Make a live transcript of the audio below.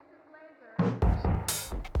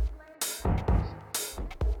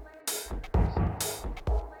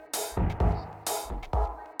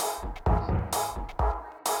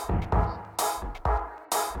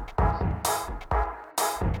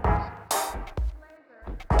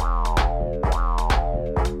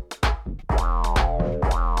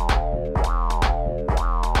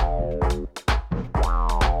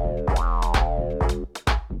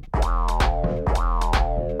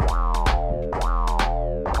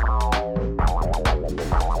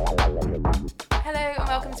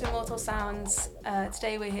to Immortal Sounds.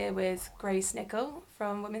 Today we're here with Grace Nicol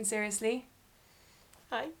from Women Seriously.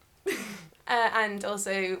 Hi. And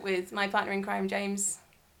also with my partner in crime, James.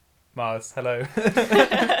 Mars, hello.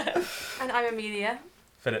 And I'm Amelia.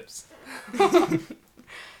 Phillips.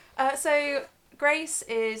 So Grace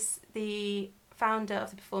is the founder of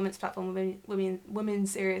the performance platform Women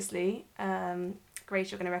Seriously. Grace,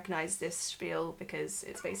 you're going to recognise this spiel because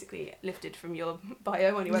it's basically lifted from your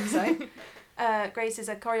bio on your website. Grace is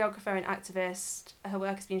a choreographer and activist. Her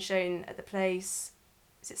work has been shown at the Place,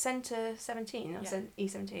 is it Centre 17 or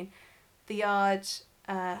E17? The Yard,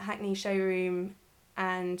 Hackney Showroom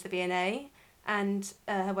and the V&A. And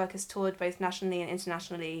her work has toured both nationally and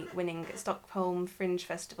internationally, winning a Stockholm Fringe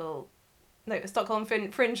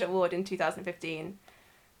Award in 2015.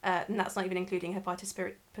 And that's not even including her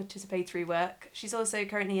participatory work. She's also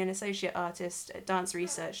currently an associate artist at Dance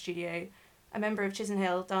Research Studio, a member of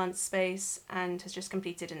Chisenhale Dance Space, and has just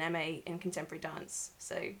completed an MA in contemporary dance.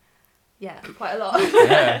 So, yeah, quite a lot.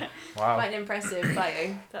 Yeah, wow. Quite an impressive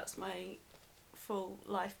bio. That's my full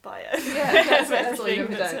life bio. Yeah, that's all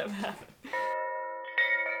you've ever done.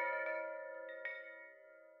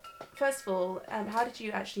 First of all, how did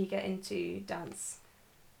you actually get into dance?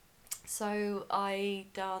 So I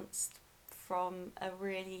danced from a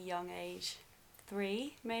really young age,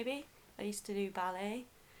 3 maybe. I used to do ballet,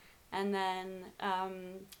 and then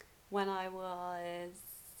when I was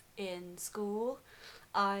in school,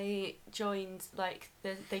 I joined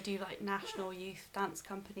they do National Youth Dance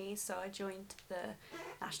Companies, so I joined the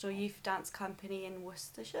National Youth Dance Company in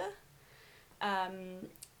Worcestershire, and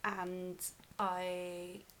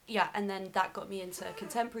and then that got me into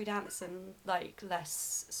contemporary dance and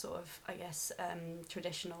less sort of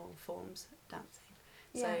traditional forms of dancing.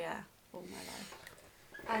 Yeah. So yeah, all my life.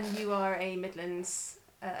 And you are a Midlands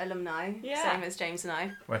alumni, same as James and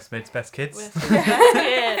I. West Mid's best kids.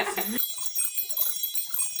 Yes.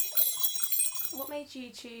 What made you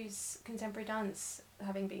choose contemporary dance,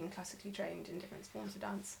 having been classically trained in different forms of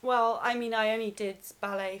dance? Well, I mean, I only did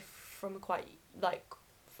ballet from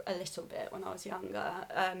a little bit when I was younger.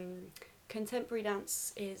 Contemporary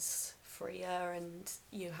dance is freer and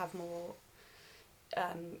you have more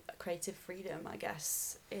creative freedom, I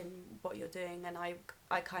guess, in what you're doing. And I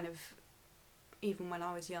kind of, even when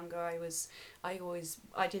I was younger,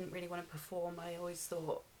 I didn't really want to perform. I always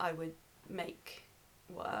thought I would make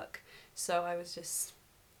work. So I was just,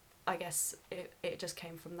 I guess it just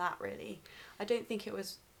came from that, really. I don't think it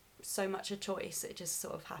was so much a choice, it just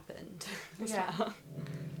sort of happened. Yeah. Well.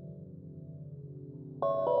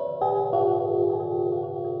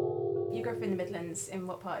 You grew up in the Midlands, in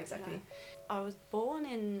what part exactly? Yeah. I was born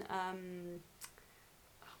in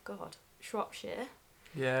Shropshire.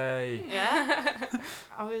 Yay. Yeah.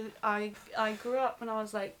 I grew up when I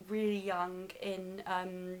was really young in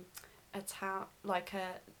a town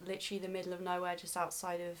literally the middle of nowhere, just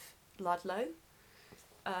outside of Ludlow,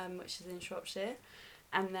 which is in Shropshire,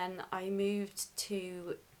 and then I moved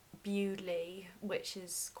to Bewdley, which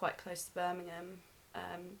is quite close to Birmingham,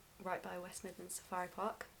 right by West Midlands Safari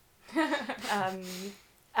Park.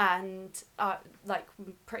 And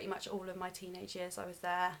pretty much all of my teenage years I was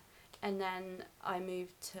there, and then I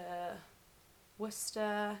moved to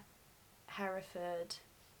Worcester, Hereford,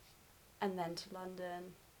 and then to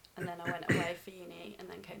London, and then I went away for uni and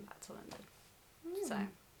then came back to London. So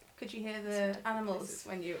could you hear the animals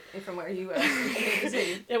from where you were?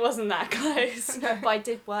 it wasn't that close. No. But I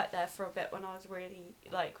did work there for a bit when I was really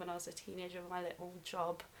when I was a teenager with my little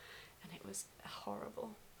job, and it was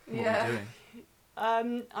horrible. What were you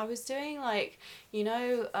doing? I was doing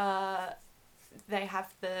they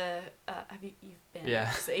have the you've been Yeah.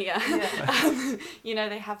 obviously, yeah.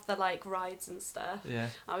 They have the rides and stuff. Yeah.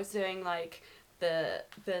 I was doing the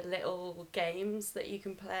little games that you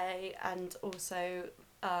can play, and also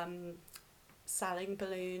selling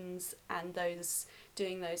balloons and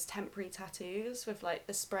doing those temporary tattoos with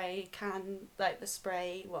the spray can, the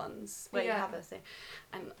spray ones where you have a thing.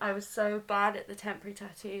 And I was so bad at the temporary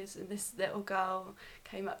tattoos, and this little girl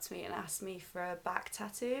came up to me and asked me for a back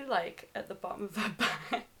tattoo at the bottom of her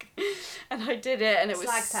back, and I did it, and it was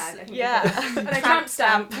slag tag, I think. and a tramp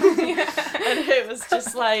stamp. and it was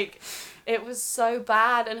just it was so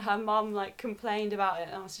bad, and her mum complained about it,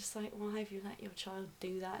 and I was just why have you let your child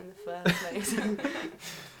do that in the first place?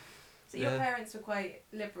 So your parents were quite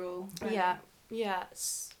liberal. Yeah,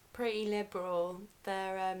 it's pretty liberal.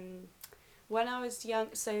 They're when I was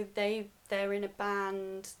young, so they're in a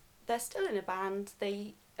band. They're still in a band.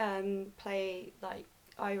 They play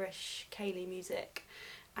Irish Ceilidh music,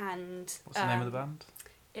 and What's the name of the band?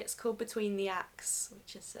 It's called Between the Acts,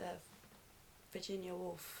 which is a Virginia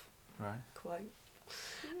Woolf quote.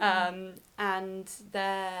 And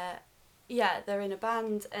they're in a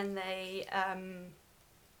band, and they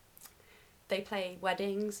play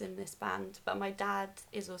weddings in this band. But my dad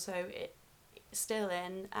is also still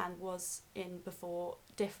in and was in before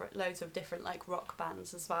loads of different like rock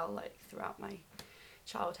bands as well, like throughout my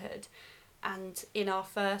childhood. And in our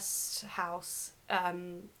first house,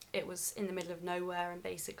 it was in the middle of nowhere, and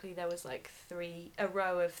basically there was like a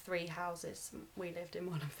row of 3 houses. We lived in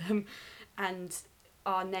one of them, and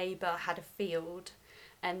our neighbour had a field,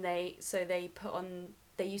 and they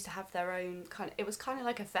used to have their own it was kind of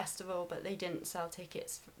like a festival, but they didn't sell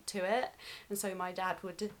tickets to it. And so my dad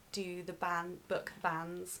would do book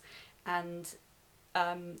bands, and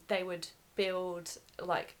they would build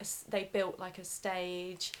they built like a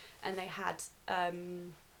stage, and they had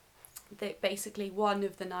basically one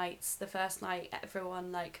of the nights, the first night,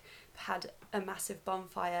 everyone like had a massive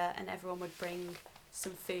bonfire, and everyone would bring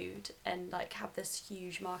some food and like have this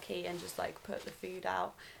huge marquee and just like put the food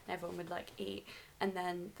out, and everyone would like eat. And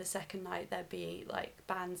then the second night there'd be like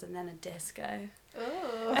bands and then a disco.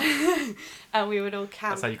 Oh. And we would all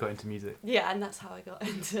camp. That's how you got into music. Yeah, and that's how I got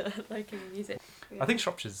into liking music. I think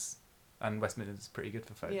Shropshire's and West Midlands is pretty good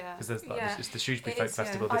for folk. Yeah. Because there's like Yeah. it's the Shrewsbury It Folk is, yeah.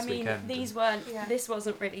 Festival I this mean, weekend. these weren't. Yeah. This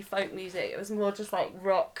wasn't really folk music. It was more just like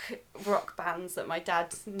rock bands that my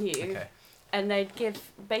dad knew, Okay. and they'd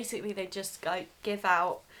just like give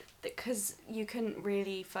out, because you couldn't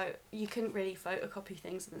really photocopy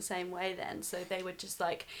things in the same way then. So they would just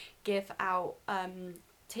like give out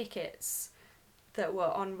tickets that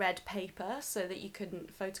were on red paper so that you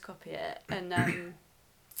couldn't photocopy it, and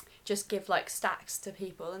just give like stacks to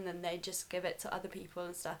people, and then they just give it to other people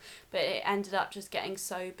and stuff. But it ended up just getting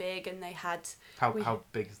so big, and they had How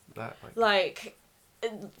big is that? like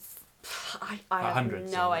I have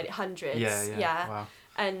hundreds, no or- idea. Hundreds. Yeah. Wow.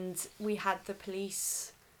 And we had the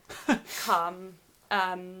police come,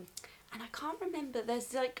 and I can't remember.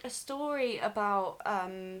 There's like a story about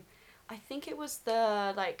I think it was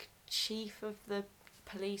the like chief of the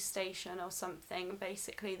police station or something.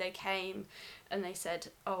 Basically, they came and they said,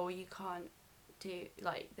 "Oh, you can't do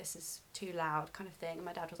like this is too loud," kind of thing. And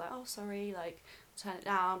my dad was like, "Oh, sorry, like turn it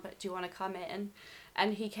down, but do you want to come in?"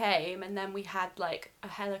 And he came, and then we had like a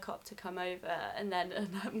helicopter come over, and then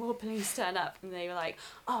more police turn up, and they were like,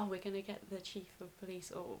 "Oh, we're gonna get the chief of police,"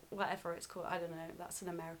 or whatever it's called. I don't know. That's an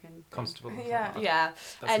American thing. Constable. Yeah. Yeah,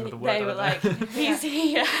 That's and another word. they were like, "He's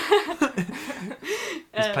here."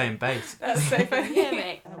 He's playing bass. That's so funny. Yeah,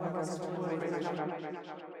 mate.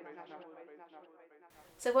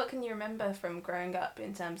 So what can you remember from growing up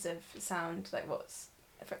in terms of sound? Like what's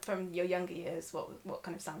from your younger years? What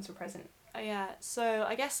kind of sounds were present? Yeah, so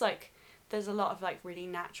I guess like there's a lot of like really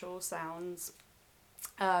natural sounds,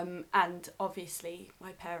 and obviously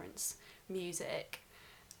my parents' music,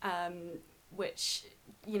 which,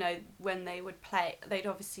 you know, when they would play,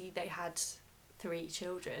 they had 3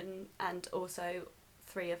 children, and also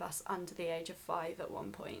 3 of us under the age of 5 at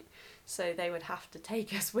one point, so they would have to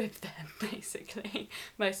take us with them basically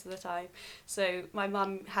most of the time. So my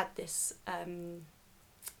mum had this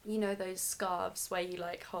you know those scarves where you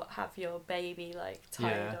like have your baby like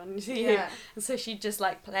tied on to you, and so she'd just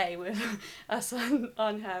like play with us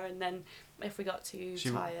on her, and then if we got too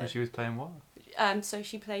tired, She was playing what? So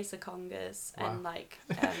she plays the congas. Wow. And like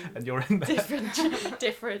And you're in there.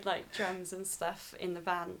 different like drums and stuff in the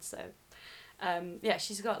band. So yeah,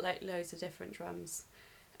 she's got like loads of different drums,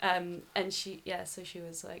 and so she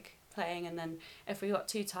was like playing, and then if we got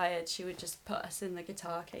too tired, she would just put us in the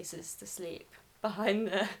guitar cases to sleep behind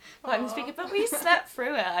the speaker. But we slept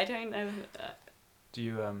through it. I don't know. Do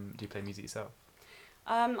you play music yourself?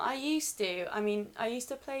 I used to. I mean, I used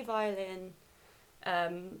to play violin,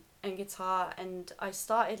 and guitar, and I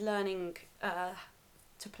started learning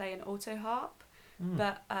to play an auto harp,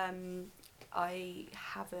 but I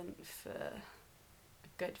haven't for a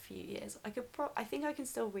good few years. I think I can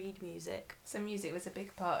still read music. So music was a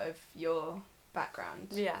big part of your background.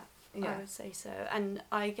 Yeah, Yeah. I would say so. And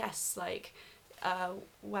I guess like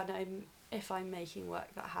if I'm making work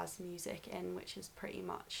that has music in, which is pretty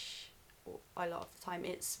much a lot of the time,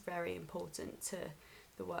 it's very important to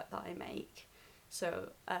the work that I make. So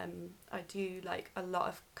I do like a lot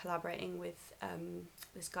of collaborating with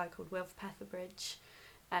this guy called Wilf Petherbridge,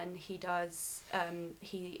 and he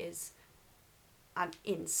is an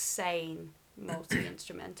insane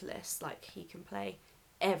multi-instrumentalist. Like he can play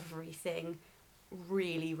everything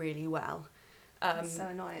really, really well. That's so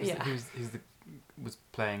annoying. Yeah. Was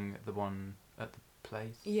playing the one at the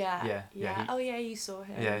place? Yeah. Yeah. Oh yeah, you saw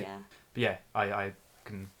him. Yeah. Yeah. But yeah, I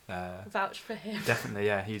can Vouch for him. definitely.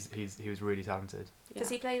 Yeah, he was really talented. Yeah. Does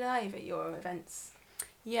he play live at your events?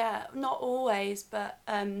 Yeah, not always, but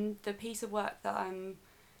the piece of work that I'm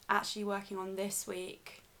actually working on this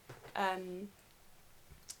week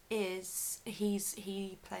is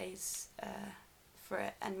he plays for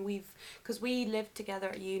it, and because we lived together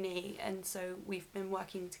at uni, and so we've been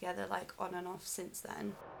working together like on and off since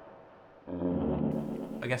then.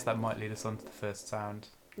 I guess that might lead us on to the first sound,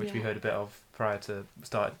 which we Yeah. heard a bit of prior to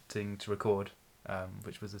starting to record,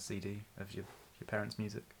 which was a CD of your parents'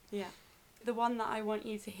 music. Yeah. The one that I want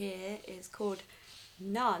you to hear is called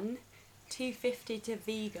None 250 to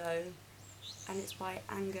Vigo, and it's by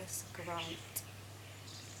Angus Grant.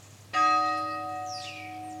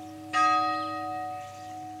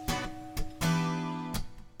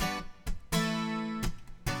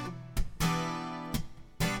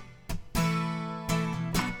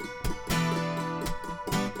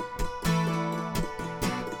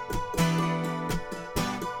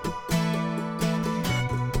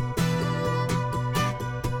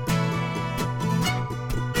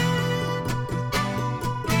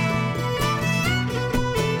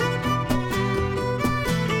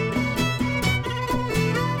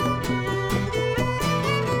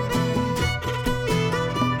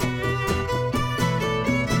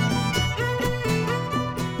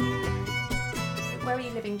 Where were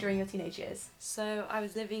you living during your teenage years? So I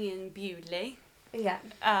was living in Bewdley, Yeah.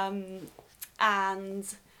 and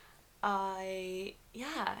it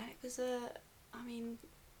was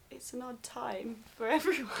it's an odd time for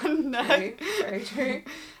everyone. No. True, very true.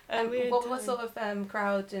 A weird What time. sort of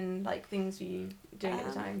crowd and like things were you doing at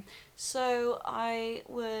the time? So I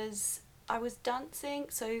was dancing.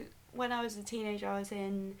 So when I was a teenager, I was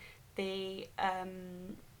in the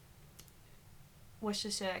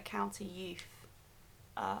Worcestershire County Youth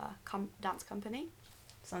dance company.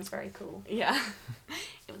 Sounds very cool. Yeah,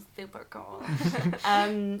 it was super cool.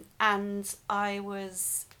 And I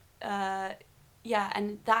was,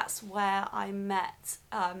 and that's where I met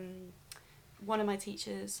one of my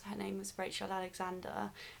teachers. Her name was Rachel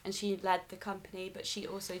Alexander, and she led the company, but she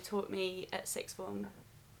also taught me at sixth form.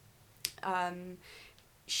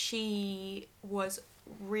 She was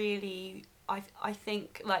really, I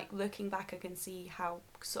think, like, looking back, I can see how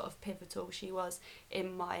sort of pivotal she was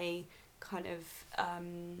in my kind of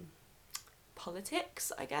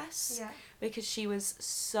politics, I guess. Yeah. Because she was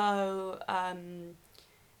so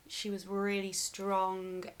she was really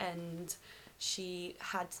strong, and she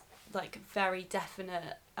had like very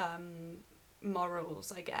definite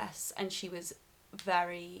morals, I guess, and she was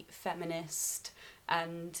very feminist,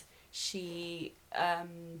 and she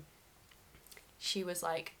was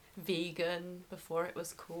like vegan before it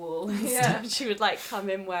was cool and Yeah. stuff. She would like come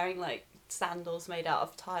in wearing like sandals made out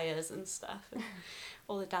of tyres and stuff, and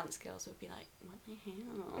all the dance girls would be like, what the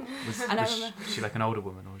hell? And I remember- Was she like an older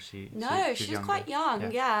woman, or was she? No, she she was younger? quite young. Yeah.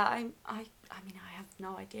 Yeah, I mean, I have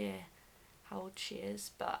no idea how old she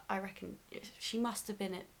is, but I reckon she must have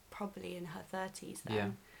been probably in her 30s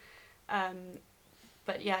then.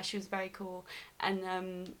 But yeah, she was very cool,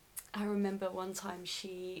 and I remember one time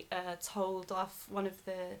she told off one of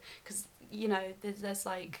the, because you know there's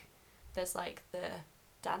like the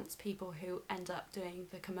dance people who end up doing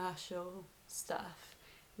the commercial stuff,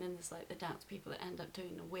 and then there's like the dance people that end up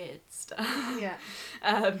doing the weird stuff. Yeah.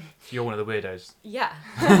 So you're one of the weirdos. Yeah.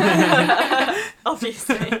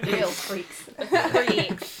 Obviously. Real freaks.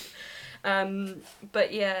 Freaks.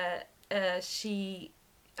 But yeah,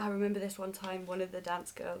 I remember this one time, one of the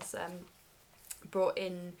dance girls brought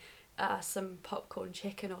in some popcorn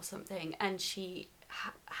chicken or something, and she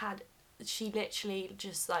she literally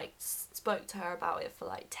just like spoke to her about it for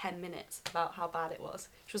like 10 minutes about how bad it was.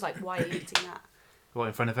 She was like, why are you eating that? What,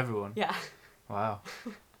 in front of everyone? Yeah. Wow.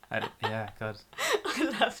 Yeah, God. I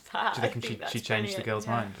love that. Do you reckon that's she changed the brilliant. girl's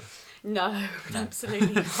Yeah. mind? No,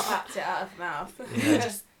 absolutely not. Slapped it out of the mouth. Yeah.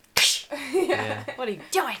 Just, Yeah. what are you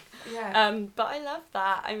doing? Yeah. But I love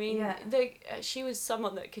that. I mean, Yeah. she was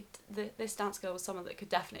someone that could. This dance girl was someone that could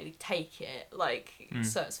definitely take it. Like,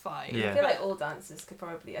 so it's fine. Yeah. I feel like all dancers could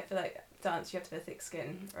probably. I feel like dance, you have to have a thick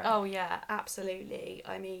skin. Right? Oh yeah, absolutely.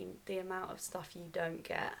 I mean, the amount of stuff you don't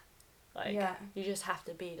get. Like, Yeah. you just have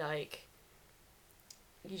to be like.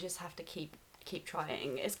 You just have to keep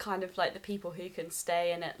trying. It's kind of like the people who can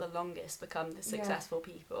stay in it the longest become the successful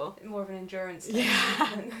people. More of an endurance thing.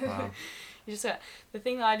 Yeah. Wow. You just the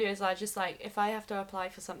thing that I do is I just like, if I have to apply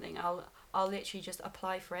for something, I'll literally just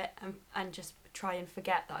apply for it and just try and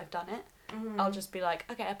forget that I've done it. Mm. I'll just be like,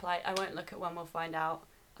 okay, apply. I won't look at when we'll find out.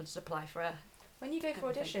 I'll just apply for it. When you go for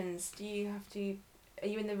everything. auditions, do you have to are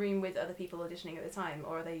you in the room with other people auditioning at the time,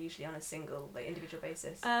 or are they usually on a single, like, individual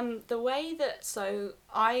basis? The way that, so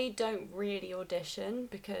I don't really audition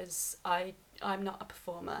because I'm not a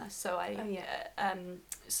performer, so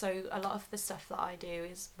so a lot of the stuff that I do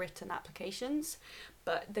is written applications,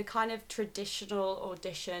 but the kind of traditional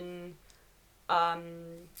audition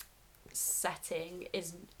setting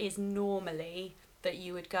is normally that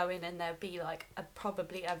you would go in and there'd be like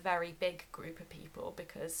probably a very big group of people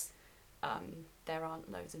because there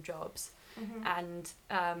aren't loads of jobs, and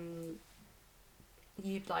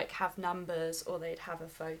you'd like have numbers, or they'd have a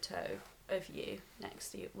photo of you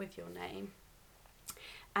next to you with your name,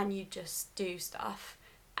 and you just do stuff,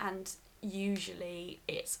 and usually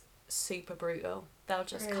it's super brutal. They'll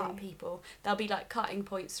just cut people. They'll be like cutting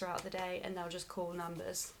points throughout the day, and they'll just call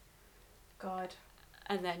numbers. God.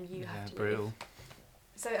 And then you have to brutal. leave.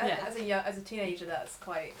 So as a teenager, that's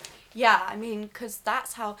quite... Yeah, I mean, because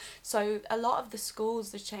that's how... So a lot of the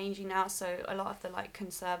schools are changing now, so a lot of the like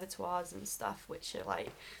conservatoires and stuff, which are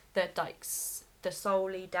like the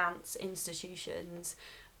solely dance institutions,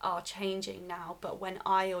 are changing now. But when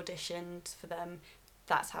I auditioned for them,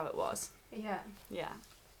 that's how it was. Yeah. Yeah.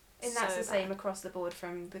 And that's So the same bad. across the board,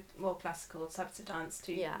 from the more classical types of dance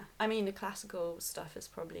to... Yeah, I mean, the classical stuff is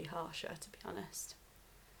probably harsher, to be honest.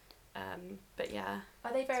 But yeah.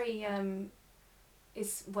 Are they very...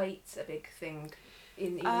 is weight a big thing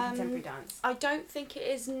in contemporary dance? I don't think it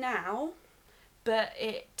is now, but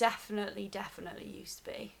it definitely used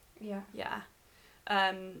to be. Yeah. Yeah.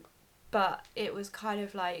 But it was kind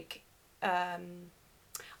of like...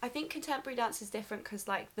 I think contemporary dance is different because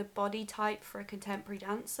like the body type for a contemporary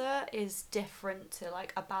dancer is different to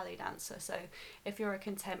like a ballet dancer. So if you're a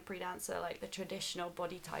contemporary dancer, like the traditional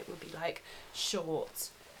body type would be like short,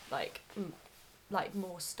 like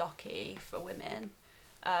more stocky for women,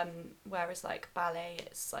 whereas like ballet,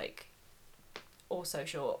 it's like also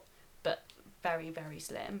short but very, very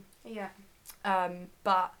slim. Yeah.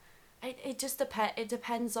 But it just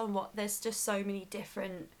depends on what... There's just so many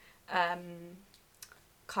different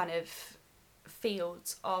kind of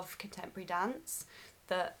fields of contemporary dance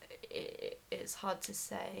that it's hard to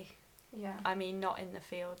say. Yeah. I mean, not in the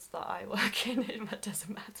fields that I work in, it doesn't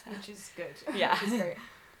matter. Which is good. Yeah. Which is great.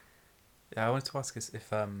 Yeah, I wanted to ask us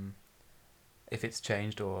if it's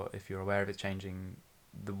changed, or if you're aware of it changing,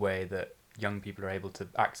 the way that young people are able to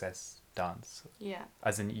access dance. Yeah.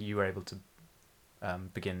 As in, you were able to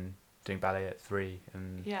begin doing ballet at 3,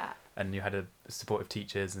 and Yeah. and you had a supportive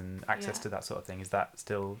teachers and access Yeah. to that sort of thing. Is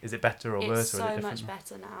it better or It's worse, or is it so different? much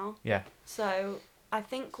better now. Yeah. So I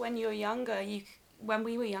think when you're younger, when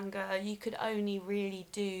we were younger, you could only really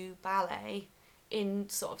do ballet in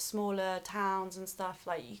sort of smaller towns and stuff.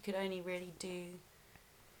 Like you could only really do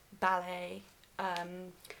ballet,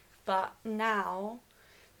 but now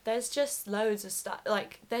there's just loads of stuff.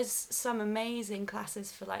 Like there's some amazing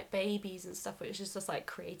classes for like babies and stuff, which is just like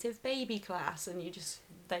creative baby class, and they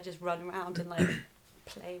just run around and like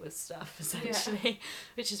play with stuff essentially,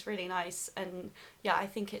 which is really nice. And yeah, I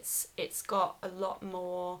think it's got a lot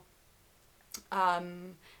more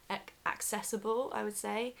accessible, I would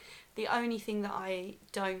say. The only thing that I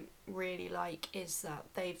don't really like is that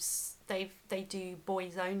they do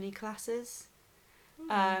boys only classes.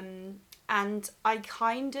 And I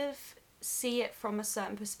kind of see it from a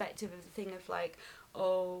certain perspective of the thing of like,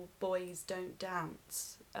 oh, boys don't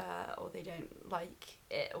dance, or they don't like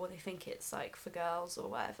it, or they think it's like for girls or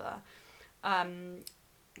whatever.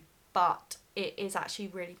 But it is actually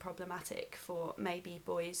really problematic for maybe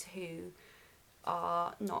boys who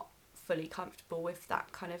are not fully comfortable with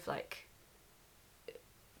that kind of like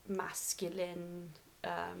masculine...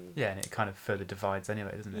 yeah, and it kind of further divides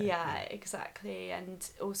anyway, doesn't it? Yeah, exactly. And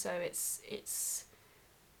also it's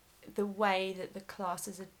the way that the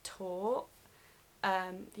classes are taught.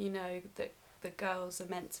 You know, that the girls are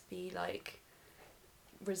meant to be like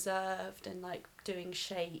reserved and like doing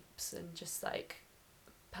shapes and just like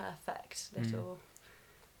perfect little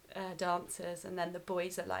dancers, and then the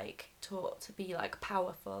boys are like taught to be like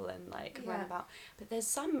powerful and like run about. But there's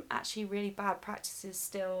some actually really bad practices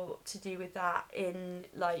still to do with that in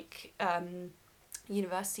like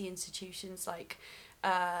university institutions like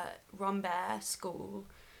Rambert School,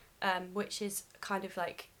 which is kind of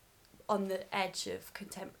like on the edge of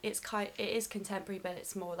it is contemporary, but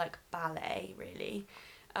it's more like ballet really.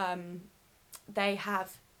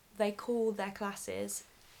 They call their classes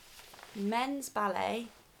men's ballet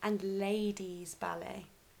and ladies ballet.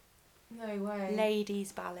 No way.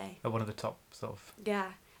 Ladies ballet. At one of the top sort of...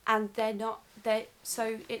 Yeah, and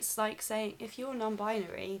so it's like saying if you're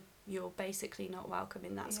non-binary, you're basically not welcome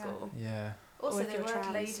in that Yeah. school. Yeah. Also, Or if the you're word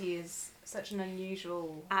trans. lady is such an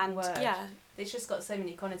unusual And word. yeah, It's just got so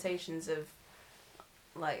many connotations of,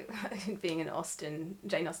 like, being an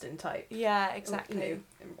Jane Austen type. yeah, exactly. You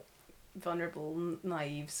know, vulnerable,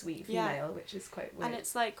 naive, sweet Yeah. female, which is quite weird. And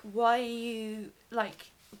it's like, why are you,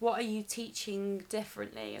 like, what are you teaching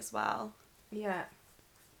differently as well? Yeah,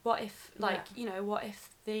 What if, like, Yeah. you know, what if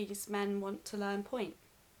these men want to learn point?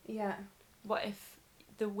 yeah, What if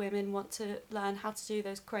the women want to learn how to do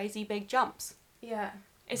those crazy big jumps? yeah.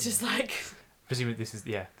 It's just like, Presumably these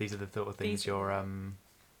are the sort of things These- you're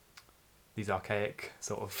these archaic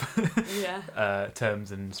sort of yeah.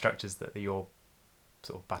 terms and structures that you're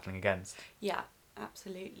sort of battling against. Yeah,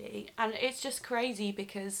 absolutely. And it's just crazy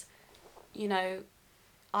because, you know,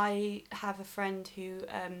 I have a friend who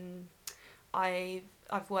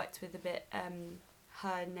I've worked with a bit.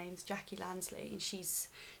 Her name's Jackie Lansley, and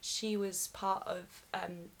she was part of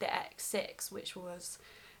the X6, which was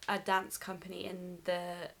a dance company in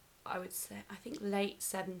I think late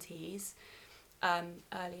 70s, early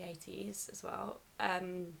 80s as well.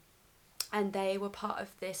 And they were part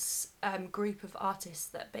of this group of artists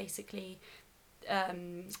that basically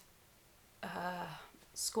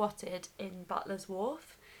squatted in Butler's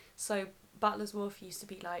Wharf. So Butler's Wharf used to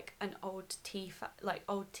be like an old tea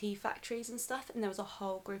factories and stuff, and there was a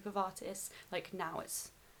whole group of artists. Like now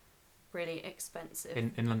it's really expensive.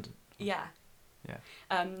 In London. Yeah. Yeah.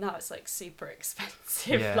 Now it's like super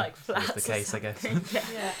expensive, Yeah, like that's flats. the case, or I guess. something. Yeah.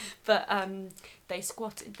 Yeah. But they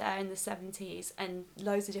squatted there in the 70s, and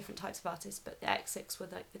loads of different types of artists. But the X6 were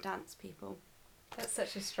like the dance people. That's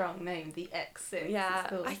such a strong name, the X6. Yeah, It's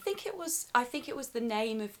cool. I think it was the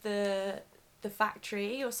name of the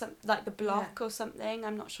factory or some, like the block or something.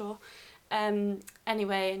 I'm not sure.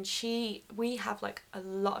 Anyway, and we have like a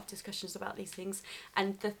lot of discussions about these things,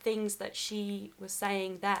 and the things that she was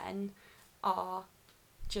saying then are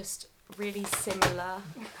just really similar.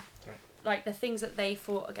 Right. Like the things that they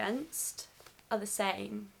fought against are the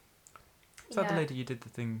same. Is that the lady you did the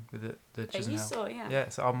thing with the That you Chisenhall? saw, yeah. Yeah,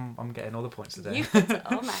 so I'm getting all the points today. You put it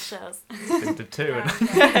on my shells. The two.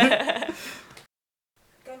 And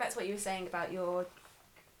Going back to what you were saying about your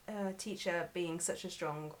teacher being such a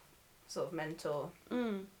strong sort of mentor,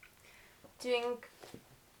 Mm. doing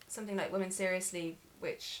something like Women Seriously,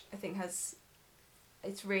 which I think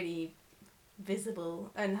it's really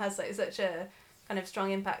visible and has like such a kind of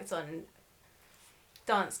strong impact on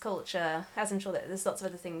dance culture, as I'm sure that there's lots of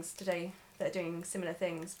other things today that are doing similar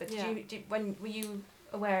things. But were you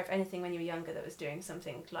aware of anything when you were younger that was doing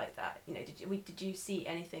something like that? You know, did you see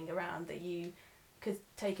anything around that you could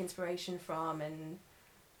take inspiration from, and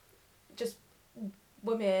just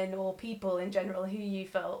women or people in general who you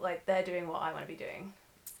felt like they're doing what I want to be doing?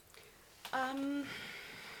 When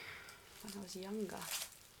I was younger.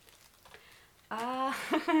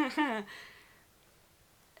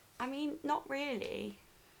 I mean, not really.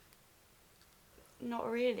 Not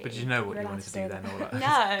really. But did you know what You're you allowed wanted to to do say then? that. Or like, No.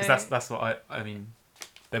 'cause that's what I mean.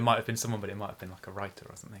 There might have been someone, but it might have been like a writer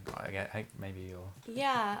or something. Like, maybe or.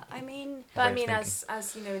 Yeah, I mean, But I way of mean, thinking.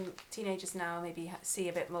 as you know, teenagers now maybe see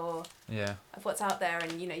a bit more Yeah. of what's out there,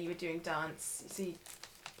 and you know, you were doing dance, so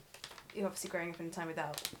you're obviously growing up in a time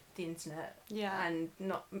without the internet, yeah. and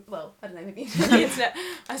not, well, I don't know, maybe the internet.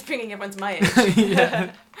 I was bringing everyone to my age.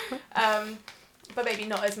 Yeah. But maybe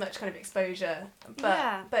not as much kind of exposure. But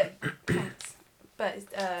Yeah. thanks. But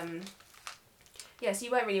yeah, so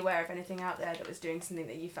you weren't really aware of anything out there that was doing something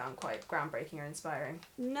that you found quite groundbreaking or inspiring.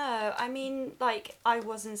 No, I mean, like, I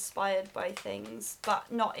was inspired by things,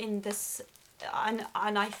 but not in this, and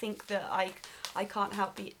I think that I can't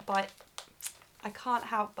help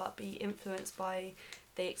but be influenced by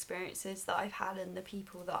the experiences that I've had and the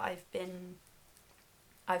people that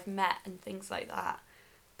I've met and things like that.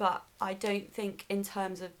 But I don't think in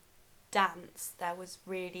terms of dance there was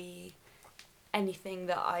really anything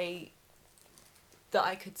that I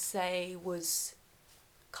could say was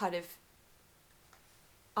kind of,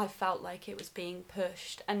 I felt like it was being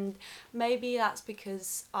pushed. And maybe that's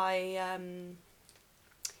because it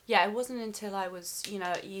wasn't until I was, you know,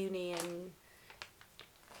 at uni and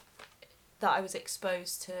that I was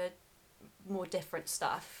exposed to more different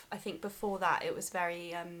stuff. I think before that it was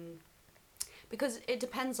very because it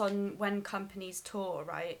depends on when companies tour,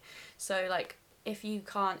 right? So like if you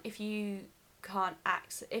can't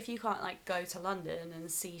like go to London and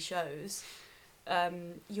see shows,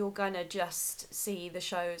 you're gonna just see the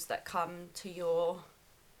shows that come to your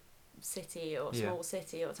city or small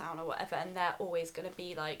city or town or whatever, and they're always gonna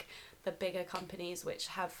be like the bigger companies which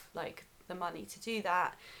have like the money to do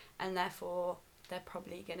that, and therefore they're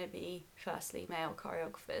probably gonna be firstly male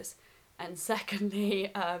choreographers, and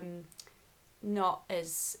secondly, not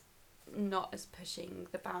as pushing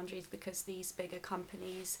the boundaries, because these bigger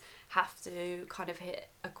companies have to kind of hit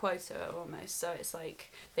a quota almost. So it's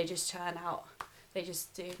like they just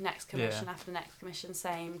do next commission after next commission,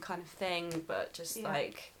 same kind of thing, but just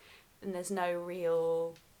like, and there's no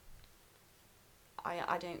real.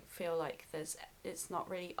 I don't feel like it's not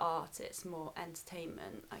really art, it's more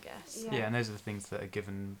entertainment, I guess. Yeah, and those are the things that are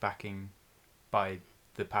given backing by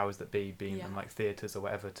the powers that be, being them like theatres or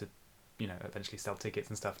whatever, to, you know, eventually sell tickets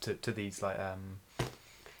and stuff to these like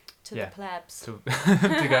the plebs. to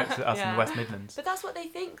go to us in the West Midlands. But that's what they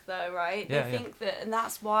think though, right? Yeah, they think that, and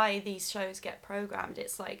that's why these shows get programmed.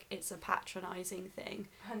 It's like, it's a patronising thing.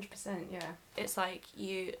 100%, yeah. It's like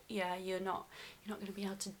you're not going to be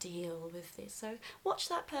able to deal with this. So watch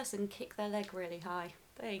that person kick their leg really high.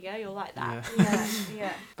 There you go, you'll like that.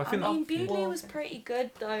 Yeah. But I mean, Bewdley was pretty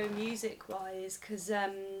good though, music wise, because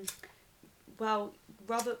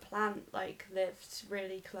Robert Plant like lived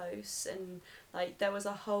really close, and like there was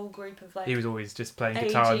a whole group of like, he was always just playing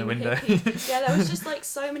guitar in the window. Yeah, there was just like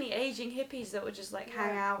so many aging hippies that would just like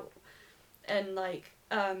hang out and like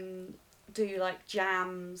do like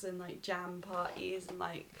jams and like jam parties, and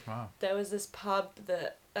like there was this pub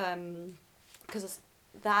that because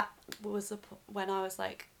that was when I was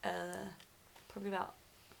like probably about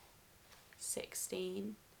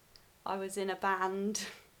 16, I was in a band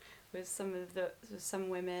with some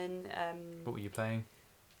women. What were you playing?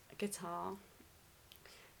 Guitar,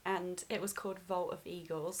 and it was called Vault of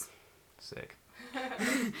Eagles. Sick.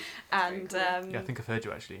 And cool. Yeah, I think I've heard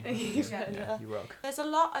you actually. Yeah. You rock. There's a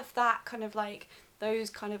lot of that kind of like, those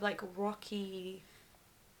kind of like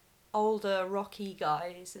older rocky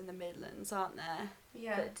guys in the Midlands, aren't there?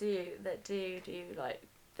 Yeah. That do like,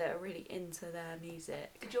 they're really into their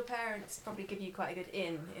music. Did your parents probably give you quite a good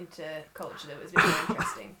into culture that was really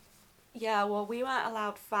interesting? Yeah, well, we weren't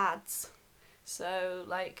allowed fads, so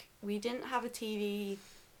like we didn't have a TV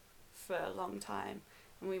for a long time,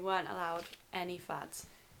 and we weren't allowed any fads.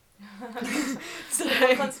 So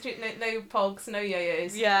constitute no pogs, no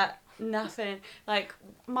yo-yos. Yeah, nothing. Like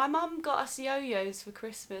my mum got us yo-yos for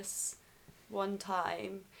Christmas one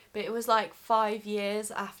time, but it was like 5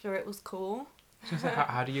 years after it was cool.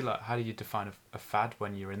 How do you define a fad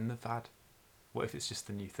when you're in the fad? What if it's just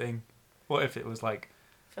the new thing? What if it was like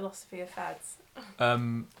philosophy of fads?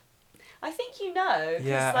 I think you know.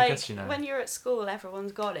 Yeah, like, I guess you know. When you're at school,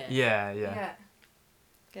 everyone's got it. Yeah.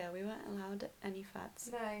 Yeah, we weren't allowed any fads.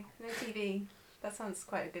 No TV. That sounds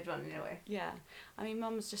quite a good one in a way. Yeah, I mean,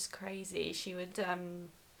 Mum was just crazy. She would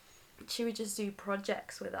just do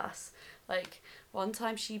projects with us. Like one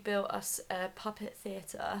time, she built us a puppet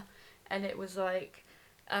theatre, and it was like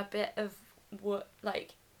a bit of what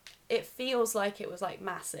like. It feels like it was like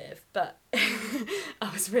massive, but I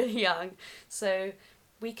was really young, so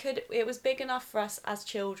it was big enough for us as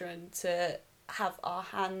children to have our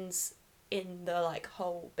hands in the like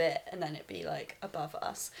whole bit, and then it'd be like above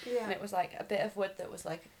us. Yeah. And it was like a bit of wood that was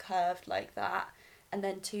like curved like that, and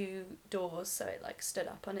then 2 doors, so it like stood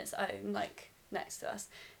up on its own like next to us.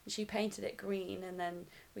 And she painted it green, and then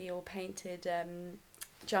we all painted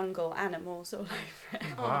jungle animals all over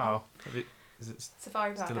it. Wow. Is it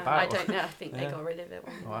Safari Park. still Animal. about? I don't know. I think they got rid of it.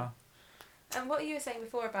 Wow. And what you were saying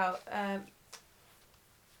before about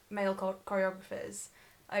male choreographers,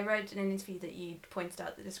 I read in an interview that you pointed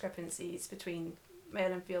out the discrepancies between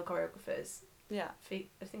male and female choreographers. Yeah. I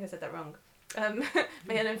think I said that wrong.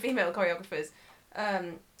 Male and female choreographers.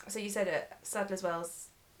 So you said at Sadler's Wells,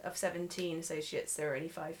 of 17 associates, there are only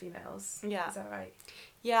 5 females. Yeah. Is that right?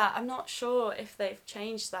 Yeah, I'm not sure if they've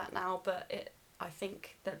changed that now, but I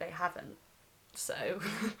think that they haven't. So.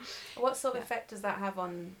 What sort of effect does that have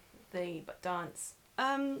on the dance?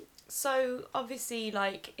 So obviously,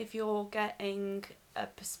 like, if you're getting a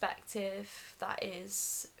perspective that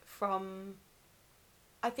is from,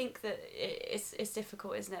 I think that it's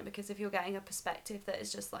difficult, isn't it? Because if you're getting a perspective that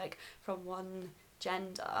is just like from one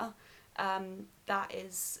gender, that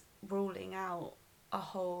is ruling out a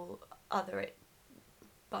whole other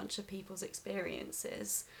bunch of people's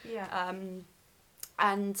experiences. Yeah.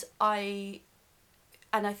 And I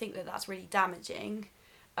think that that's really damaging.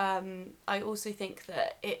 I also think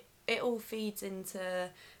that it all feeds into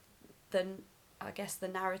the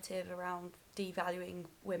narrative around devaluing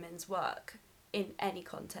women's work in any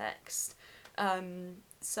context.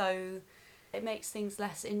 So it makes things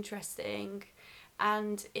less interesting,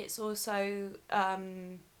 and it's also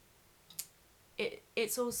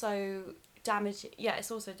it's also damaging. Yeah, it's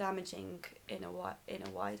also damaging in a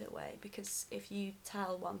wider way, because if you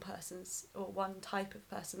tell one person's or one type of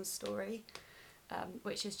person's story,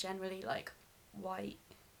 which is generally like white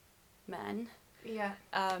men, Yeah.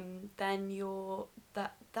 then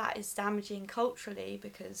that is damaging culturally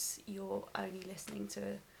because you're only listening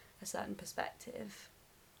to a certain perspective.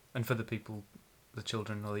 And for the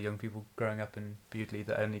children or the young people growing up in Bewdley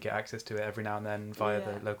that only get access to it every now and then via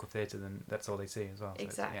the local theatre, then that's all they see as well. So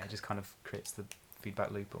Exactly. it just kind of creates the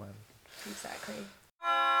feedback loop or whatever. Exactly.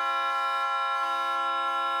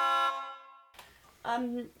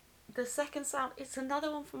 The second sound, it's another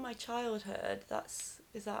one from my childhood.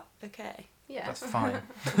 Is that okay? Yeah. That's fine.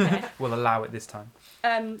 Okay. We'll allow it this time.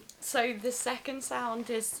 So the second sound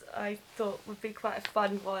I thought would be quite a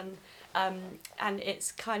fun one, and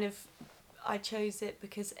it's kind of, I chose it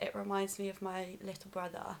because it reminds me of my little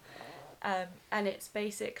brother, and it's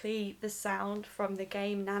basically the sound from the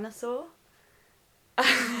game Nanosaur.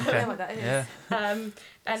 I don't know what that is. Yeah. And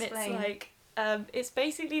Explain. it's like, it's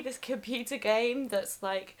basically this computer game that's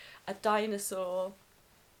like a dinosaur.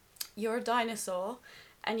 You're a dinosaur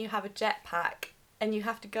and you have a jetpack and you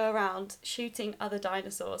have to go around shooting other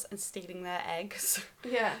dinosaurs and stealing their eggs.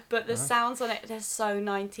 Yeah. But the Uh-huh. sounds on it, they're so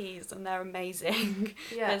 90s and they're amazing.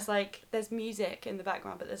 Yeah. There's music in the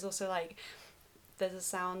background, but there's also like, there's a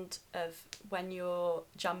sound of when you're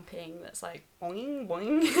jumping that's like boing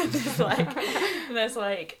boing.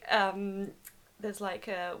 There's like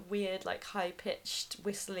a weird like high pitched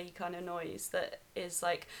whistly kind of noise that is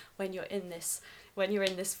like when you're in this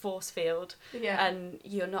force field Yeah. and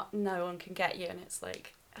no one can get you, and it's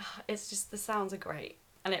like it's just, the sounds are great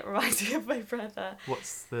and it reminds me of my brother.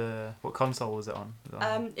 What console was it on?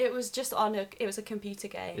 It was just it was a computer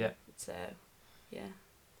game. Yeah. So yeah.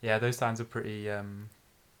 Yeah, those sounds are pretty.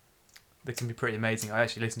 They can be pretty amazing. I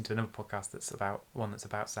actually listened to another podcast that's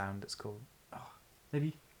about sound. It's called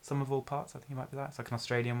maybe Sum of All Parts. I think it might be that. It's like an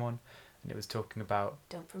Australian one, and it was talking about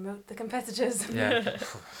Don't promote the competitors. yeah.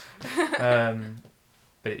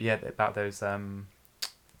 But yeah, about those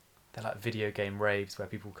they're like video game raves where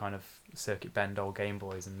people kind of circuit bend old Game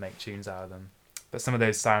Boys and make tunes out of them. But some of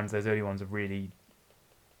those sounds, those early ones, are really,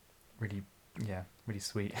 really, really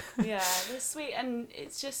sweet. Yeah, they're sweet, and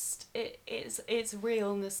it's just it's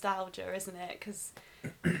real nostalgia, isn't it? Because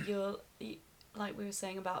you like we were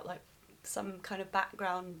saying about like some kind of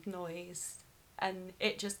background noise, and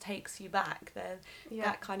it just takes you back there. Yeah.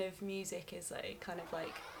 That kind of music is a kind of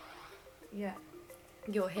like, Yeah.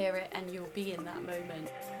 you'll hear it and you'll be in that moment.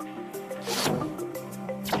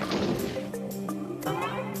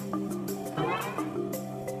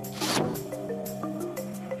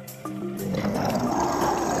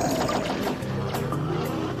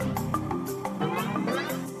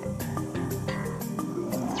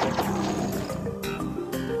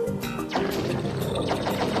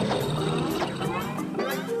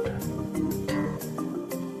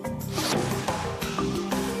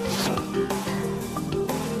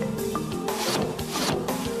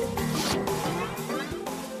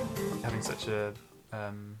 Having such a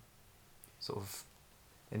sort of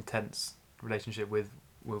intense relationship with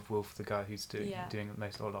Wolf, the guy who's doing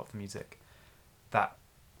a lot of the music, that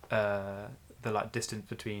the like distance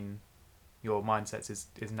between your mindsets is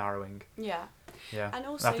narrowing. Yeah. Yeah. And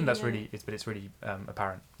also, I think that's you know, it's really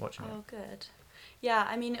apparent watching it. Oh, good. Yeah,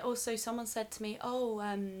 I mean, also someone said to me,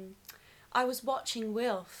 I was watching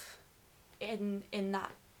Wilf in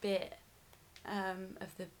that bit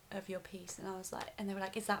of your piece, and I was like, and they were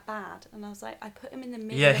like, is that bad? And I was like, I put him in the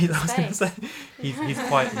middle Yeah, of the I was going to space. say he's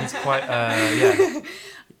quite yeah.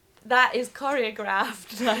 That is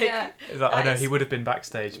choreographed. Like, Yeah. Like, I That know is- he would have been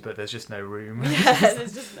backstage, but there's just no room. yeah,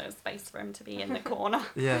 there's just no space for him to be in the corner.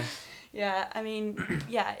 Yeah. Yeah, I mean,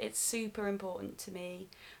 yeah, it's super important to me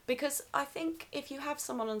because I think if you have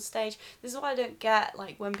someone on stage, this is what I don't get,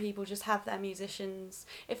 like when people just have their musicians.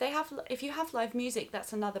 If you have live music,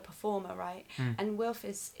 that's another performer, right? Mm. And Wilf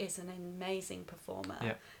is an amazing performer.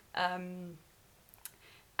 Yeah.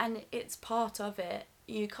 And it's part of it.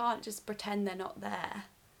 You can't just pretend they're not there.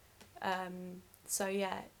 So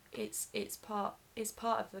yeah, it's part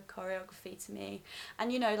of the choreography to me.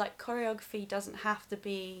 And you know, like choreography doesn't have to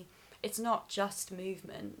be. It's not just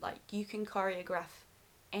movement. Like you can choreograph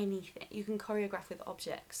anything. You can choreograph with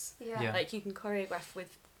objects. Yeah. Yeah. Like you can choreograph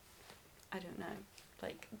with, I don't know,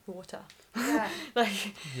 like water. Yeah.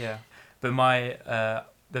 Like Yeah, but my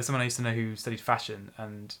there's someone I used to know who studied fashion,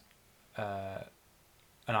 and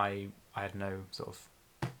I had no sort of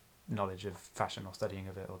knowledge of fashion or studying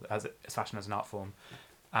of it, or as fashion as an art form,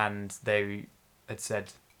 and they had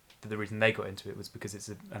said that the reason they got into it was because it's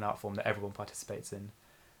an art form that everyone participates in,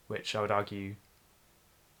 which I would argue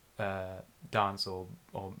dance or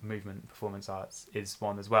movement performance arts is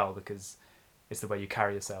one as well, because it's the way you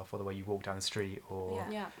carry yourself or the way you walk down the street. Or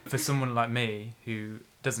Yeah. for someone like me who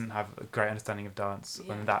doesn't have a great understanding of dance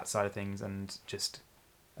and that side of things, and just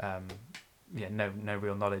no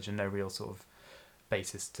real knowledge and no real sort of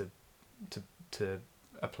basis to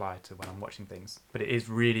apply to when I'm watching things, but it is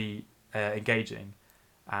really engaging,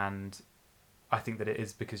 and I think that it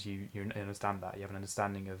is because you understand that, you have an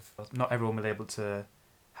understanding of not everyone will be able to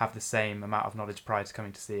have the same amount of knowledge prior to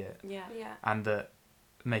coming to see it, and that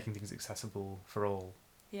making things accessible for all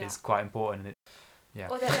is quite important. And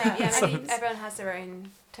Well, I mean, everyone has their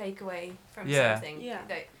own takeaway from something.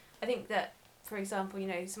 Like, I think that, for example,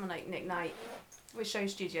 someone like Nick Knight with Show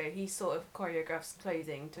Studio, he sort of choreographs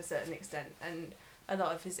clothing to a certain extent, and a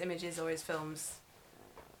lot of his images or his films,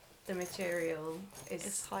 the material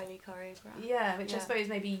is highly choreographed. Yeah, which I suppose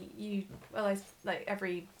maybe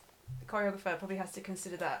every choreographer probably has to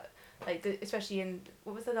consider that, especially in,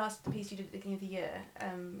 what was the last piece you did at the beginning of the year,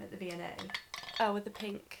 at the V&A? Oh, with the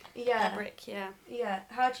pink fabric, Yeah.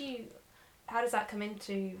 How does that come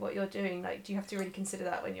into what you're doing? Like, do you have to really consider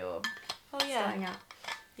that when you're starting out?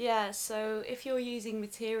 Yeah, so if you're using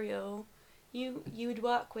material, you would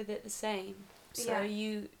work with it the same. So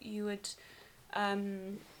you would,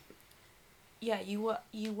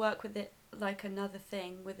 you work with it like another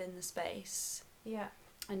thing within the space. Yeah.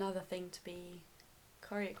 Another thing to be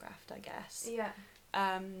choreographed, I guess. Yeah.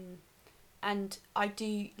 And I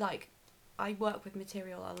work with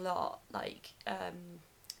material a lot.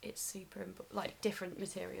 It's super different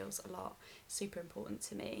materials a lot. Super important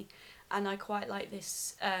to me, and I quite like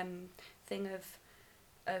this thing of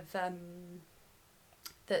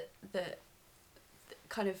the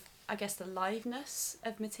kind of, I guess, the liveness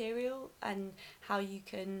of material, and how you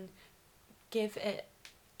can give it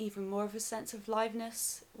even more of a sense of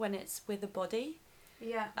liveness when it's with a body.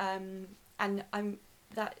 Yeah. And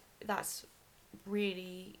that's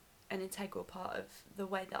really an integral part of the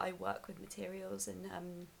way that I work with materials,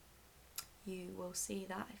 and you will see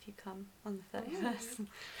that if you come on the 31st.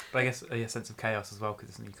 But I guess a sense of chaos as well, because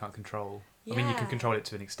it's something you can't control. I mean, you can control it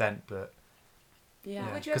to an extent, but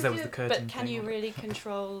because there was the curtain. But can you really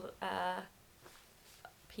control other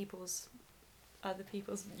people's,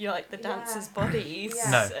 the dancers' bodies?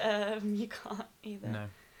 No. You can't either. No.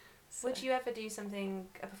 So. Would you ever do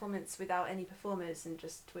a performance without any performers and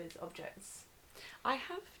just with objects? I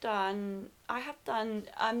have done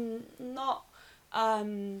not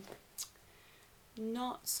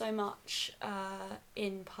so much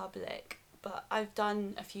in public, but I've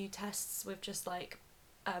done a few tests with just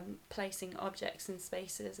placing objects in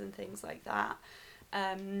spaces and things like that.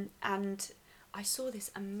 And I saw this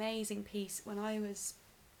amazing piece when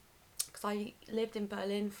because I lived in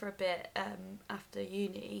Berlin for a bit after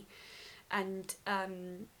uni, and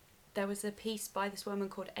there was a piece by this woman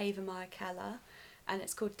called Ava Meyer Keller, and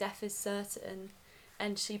it's called Death is Certain,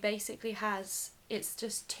 and she basically it's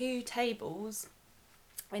just 2 tables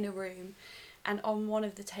in a room, and on one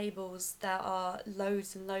of the tables there are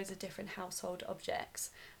loads and loads of different household objects,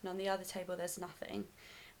 and on the other table there's nothing.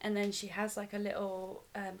 And then she has a little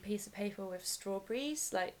piece of paper with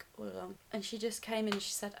strawberries all along, and she just came in and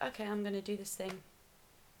she said, okay, I'm going to do this thing.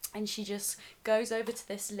 And she just goes over to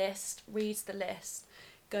this list, reads the list,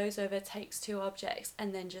 goes over, takes 2 objects,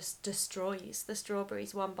 and then just destroys the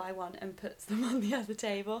strawberries one by one and puts them on the other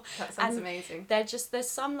table. That sounds amazing. There's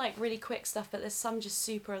some really quick stuff, but there's some just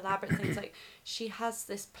super elaborate things. She has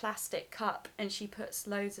this plastic cup and she puts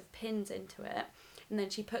loads of pins into it, and then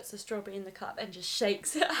she puts the strawberry in the cup and just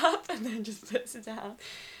shakes it up and then just puts it down.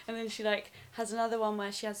 And then she has another one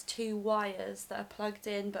where she has 2 wires that are plugged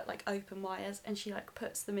in but open wires, and she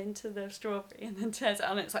puts them into the strawberry and then tears it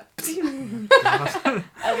on, and it's and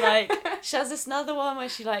she has this another one where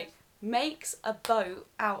she makes a boat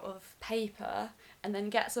out of paper and then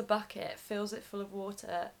gets a bucket, fills it full of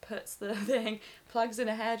water, puts the thing, plugs in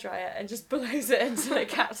a hairdryer and just blows it until it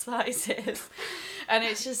capsizes. And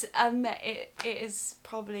it's just, it is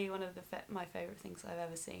probably one of my favourite things I've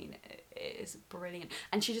ever seen. It is brilliant.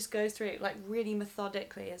 And she just goes through it really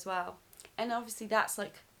methodically as well. And obviously that's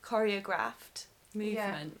choreographed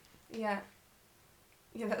movement. Yeah,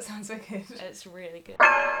 that sounds wicked. It's really good.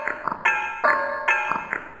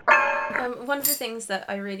 One of the things that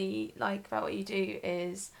I really like about what you do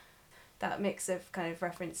is that mix of kind of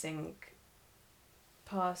referencing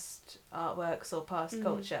past artworks or past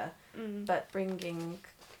culture, but bringing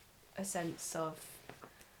a sense of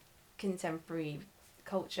contemporary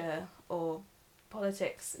culture or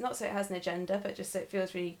politics. Not so it has an agenda, but just so it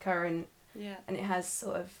feels really current. Yeah. And it has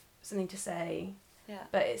sort of something to say. Yeah.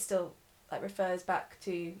 But it still refers back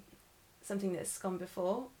to something that's gone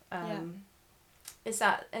before. Is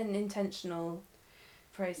that an intentional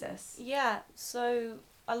process? Yeah, so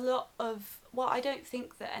a lot of, well, I don't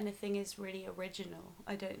think that anything is really original.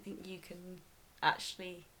 I don't think you can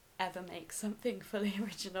actually ever make something fully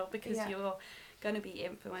original, because you're going to be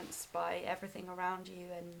influenced by everything around you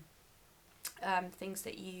and things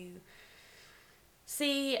that you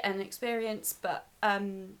see and experience. But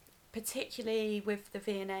particularly with the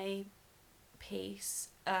V&A piece,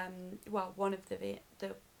 one of the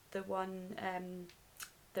one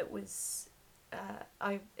that was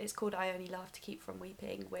it's called I Only Laugh to Keep from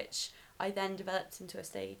Weeping, which I then developed into a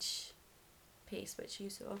stage piece, which you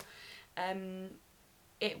saw.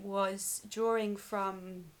 It was drawing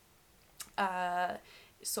from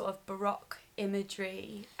sort of Baroque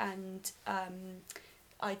imagery and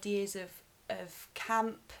ideas of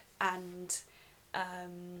camp and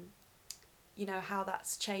how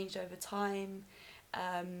that's changed over time,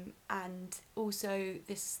 and also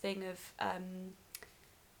this thing of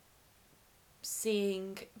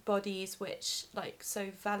seeing bodies which, like, so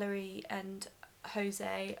Valerie and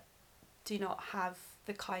Jose do not have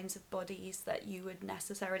the kinds of bodies that you would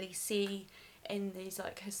necessarily see in these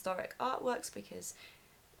like historic artworks, because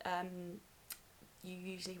you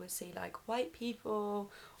usually would see like white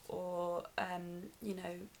people or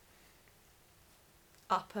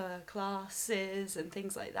upper classes and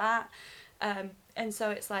things like that, and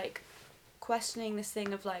so it's like questioning this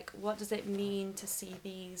thing of like, what does it mean to see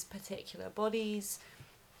these particular bodies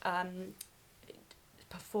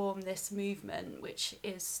perform this movement, which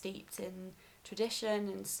is steeped in tradition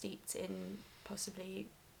and steeped in possibly,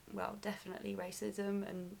 well, definitely racism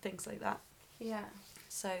and things like that. Yeah.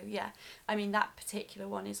 So yeah, I mean, that particular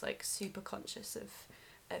one is like super conscious of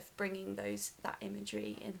bringing that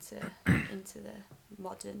imagery into the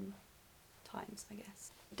modern times, I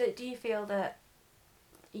guess. Do you feel that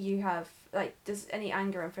you have, like, does any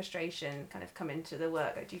anger and frustration kind of come into the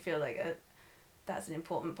work? Like, do you feel like that's an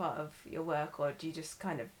important part of your work, or do you just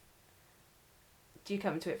kind of, do you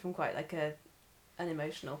come to it from quite like an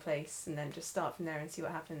emotional place and then just start from there and see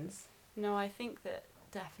what happens? No, I think that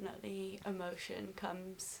definitely emotion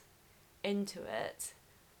comes into it.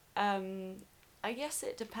 I guess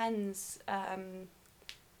it depends. I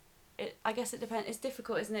guess it depends. It's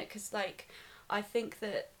difficult, isn't it? Because like, I think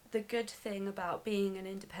that the good thing about being an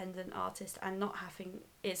independent artist and not having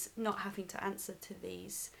to answer to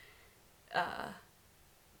these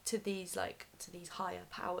higher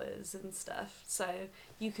powers and stuff. So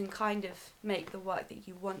you can kind of make the work that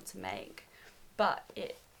you want to make, but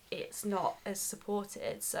it's not as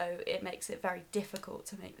supported, so it makes it very difficult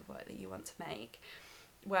to make the work that you want to make.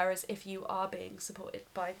 Whereas if you are being supported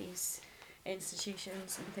by these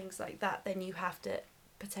institutions and things like that, then you have to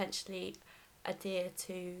potentially adhere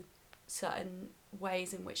to certain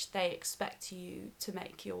ways in which they expect you to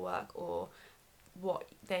make your work, or what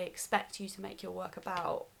they expect you to make your work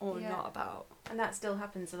about or not about. And that still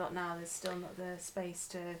happens a lot now. There's still not the space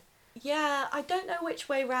to... Yeah, I don't know which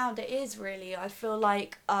way round it is really. I feel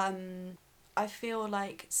like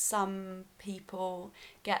some people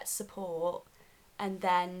get support and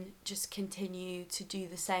then just continue to do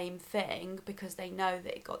the same thing because they know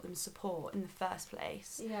that it got them support in the first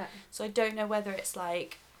place. Yeah. So I don't know whether it's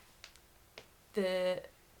like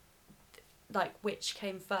which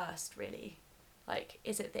came first really. Like,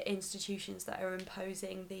 is it the institutions that are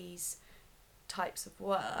imposing these types of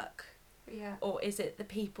work? Yeah. Or is it the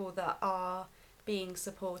people that are being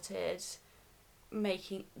supported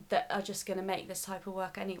that are just going to make this type of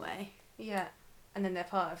work anyway? Yeah. And then they're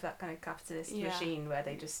part of that kind of capitalist machine where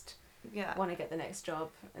they just want to get the next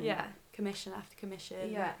job. And commission after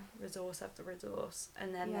commission, resource after resource,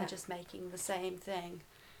 and then they're just making the same thing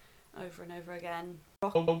over and over again. So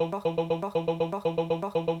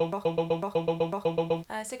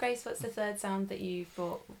Grace, what's the third sound that you've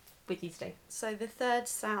brought with you today? So the third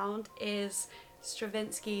sound is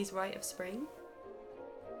Stravinsky's Rite of Spring.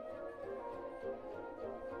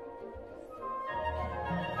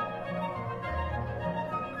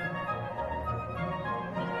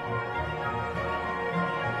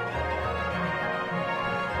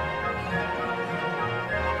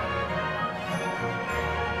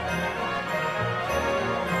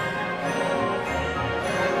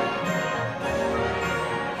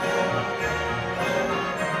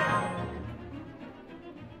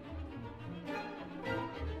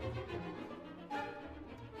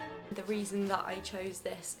 The reason that I chose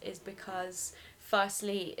this is because,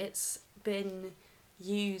 firstly, it's been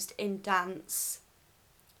used in dance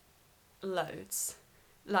loads.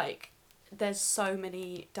 Like, there's so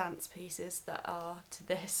many dance pieces that are to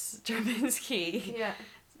this Stravinsky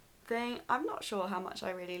thing. I'm not sure how much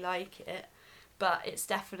I really like it, but it's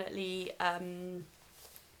definitely a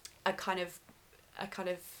kind of a kind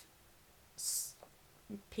of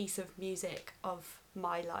piece of music of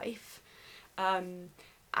my life, and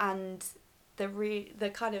the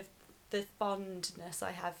kind of the fondness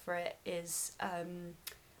I have for it is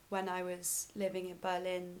when I was living in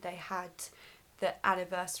Berlin, they had the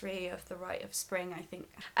anniversary of the Rite of Spring, I think,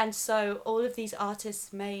 and so all of these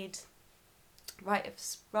artists made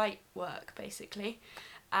Rite work basically,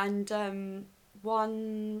 and a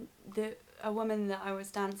woman that I was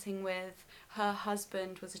dancing with, her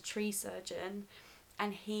husband was a tree surgeon,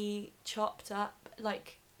 and he chopped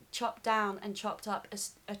down and chopped up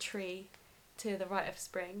a tree to the Rite of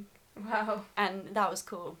Spring. Wow. And that was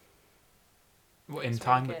cool. What, in It's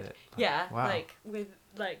time really with good. it? Yeah, wow. with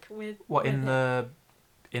What, with in it. the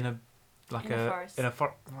in a like In a forest. in a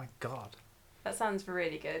forest? Oh my god, That sounds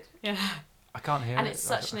really good. Yeah. I can't hear And it. it's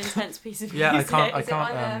such an intense piece of Yeah, I music. can't- I Is it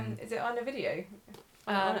can't, on is it on a video?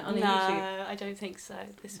 on a no, YouTube? I don't think so.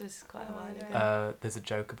 This was quite a Oh, while no. ago. There's a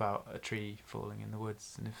joke about a tree falling in the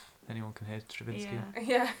woods, and if anyone can hear Stravinsky,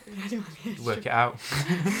 Yeah. work it out.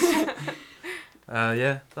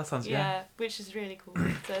 Yeah, that sounds Yeah, which is really cool.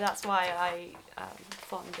 So that's why I am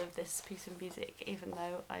fond of this piece of music, even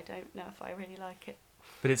though I don't know if I really like it.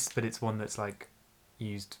 But it's one that's like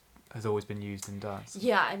has always been used in dance.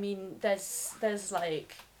 Yeah, I mean,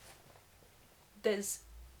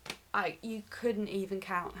 you couldn't even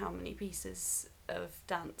count how many pieces of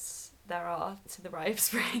dance there are to the Rite of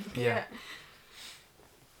Spring. Yeah.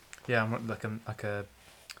 Yeah, I'm like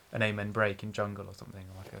an amen break in Jungle or something,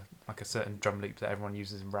 or like a certain drum loop that everyone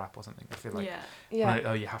uses in rap or something. I feel like Yeah.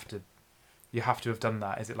 oh, you have to have done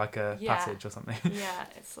that. Is it like a Yeah. passage or something? Yeah,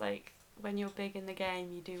 it's like when you're big in the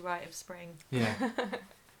game, you do Rite of Spring. Yeah.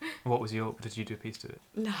 Did you do a piece to it?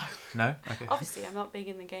 No, No? Okay. obviously I'm not big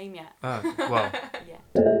in the game yet. Oh, well. Yeah.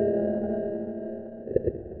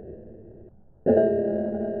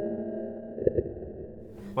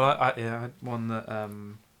 Well, I had one that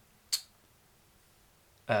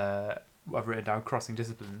I've written down, Crossing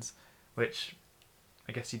Disciplines, which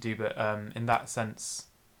I guess you do, but in that sense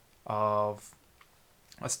of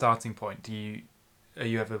a starting point, are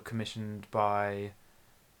you ever commissioned by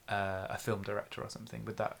a film director or something?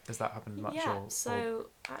 Has that happened much? Yeah, or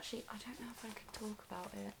actually, I don't know if I could talk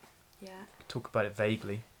about it. Yeah. talk about it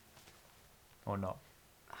vaguely, or not?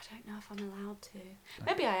 I don't know if I'm allowed to.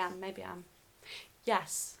 Maybe I am, maybe I am.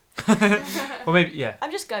 Yes. Or maybe, yeah.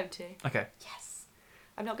 I'm just going to. Okay. Yes.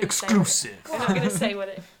 I'm not going to Exclusive. I'm not going to say what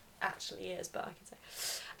it actually is, but I can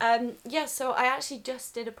say. Yeah, so I actually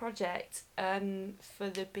just did a project for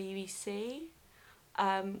the BBC,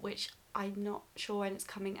 which I'm not sure when it's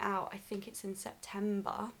coming out. I think it's in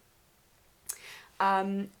September.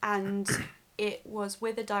 And it was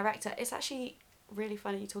with a director. It's actually really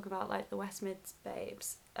funny you talk about like the West Mids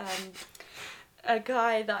babes. A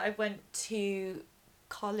guy that I went to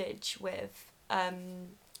college with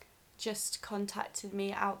just contacted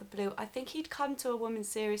me out the blue. I think he'd come to A Woman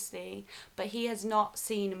Seriously, but he has not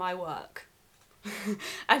seen my work.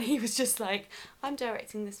 And he was just like, I'm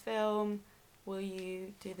directing this film, will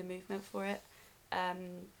you do the movement for it?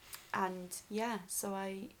 And yeah, so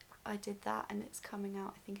I did that, and it's coming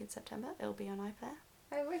out I think in September. It'll be on iPlayer.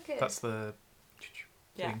 Oh, wicked. That's the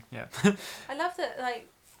Yeah. thing. Yeah. I love that. Like,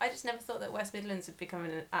 I just never thought that West Midlands would become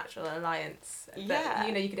an actual alliance. Yeah.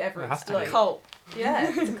 That, you could ever It has to exploit. be. Cult. Yeah,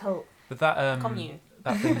 it's a cult. But that Commune.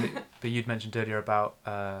 that thing that you'd mentioned earlier about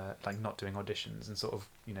like not doing auditions and sort of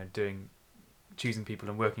choosing people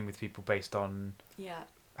and working with people based on Yeah.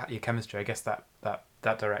 your chemistry. I guess that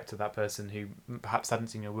director, that person who perhaps hadn't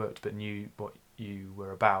seen your work but knew what you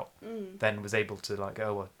were about, then was able to like,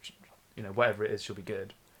 oh well, whatever it is, she'll be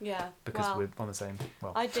good Yeah. because well, we're on the same.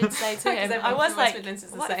 Well, I did say to him, Because I was everyone from West like, Midlands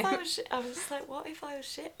is the what same. if I was shit? I was like, what if I was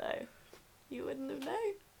shit though? You wouldn't have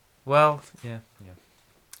known. well, yeah.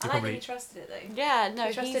 I like that you trusted it though. Yeah, no,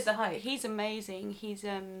 You trusted the hype. He's amazing. He's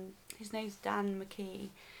his name's Dan McKee,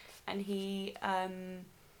 and he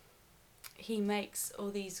makes all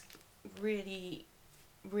these really,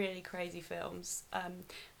 really crazy films.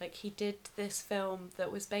 Like he did this film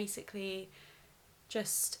that was basically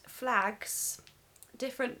just flags,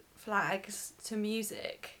 different flags to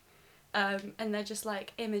music, and they're just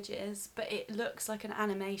like images, but it looks like an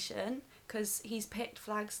animation because he's picked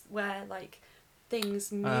flags where like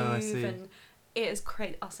things move I see. and it is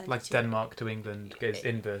crazy. I'll send Like it to you. Denmark to England goes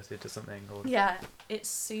inverted or something, or Yeah, it's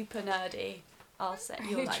super nerdy. I'll say you'll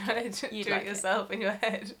You're like trying it. to You'd do like it yourself in your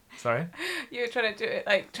head. sorry. You were trying to do it,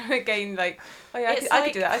 like trying to gain, like, oh yeah, It's I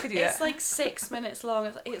could do that. I could do It's that. like 6 minutes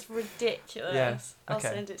long. It's ridiculous. Yeah, I'll okay.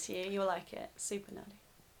 send it to you. You'll like it. Super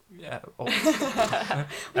nerdy. Yeah. What are you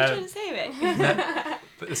trying to say, mate? No,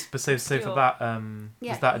 but so for Sure. that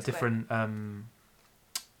Yeah, was that a he's great. different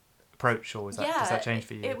approach, or does that change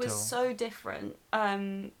for you? It was so different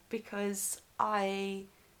because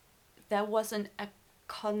there wasn't a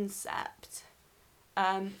concept.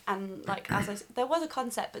 And like as I said, there was a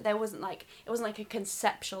concept, but it wasn't like a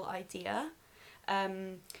conceptual idea.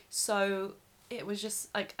 So it was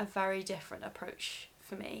just like a very different approach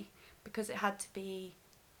for me, because it had to be.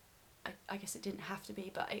 I guess it didn't have to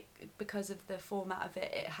be, but because of the format of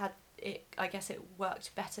it, I guess it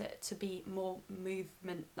worked better to be more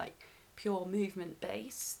movement, like pure movement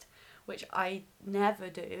based, which I never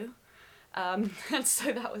do, and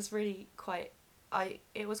so that was really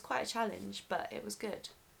it was quite a challenge, but it was good.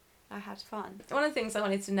 I had fun. One of the things I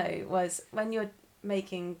wanted to know was, when you're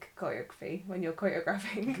making choreography, when you're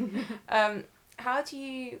choreographing, how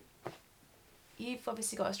do you've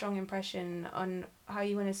obviously got a strong impression on how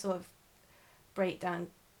you want to sort of break down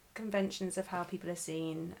conventions of how people are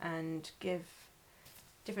seen and give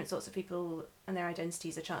different sorts of people and their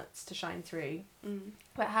identities a chance to shine through.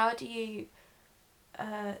 But how do you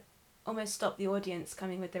almost stop the audience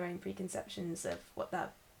coming with their own preconceptions of what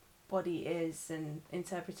that body is and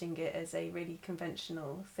interpreting it as a really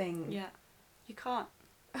conventional thing? Yeah, you can't.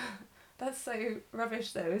 That's so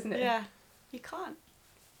rubbish though, isn't it? Yeah, you can't.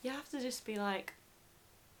 You have to just be like,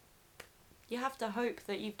 you have to hope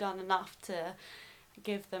that you've done enough to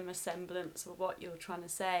give them a semblance of what you're trying to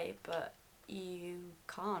say, but you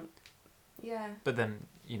can't. Yeah. But then,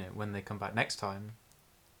 when they come back next time,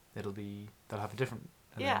 they'll have a different.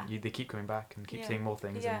 And yeah. Then they keep coming back and keep seeing more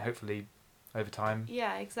things, Yeah. and hopefully, over time.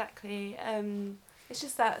 Yeah, exactly. It's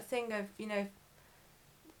just that thing of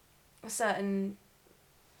certain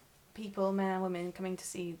people, men and women, coming to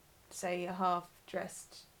see, say, a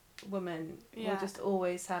half-dressed woman will just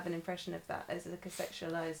always have an impression of that as like a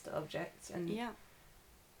sexualized object, and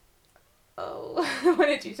what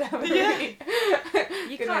did you tell me? Yeah.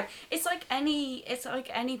 You can't. It's like any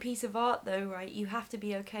piece of art though, right? You have to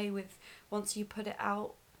be okay with, once you put it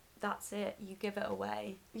out, that's it, you give it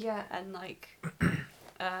away. Yeah. And like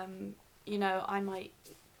I might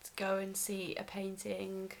go and see a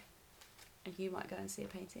painting, and you might go and see a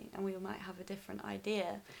painting, and we might have a different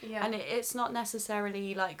idea. Yeah. And it's not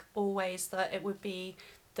necessarily like always that it would be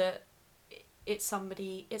that it's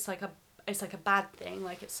somebody, it's like a bad thing,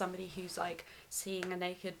 like it's somebody who's like seeing a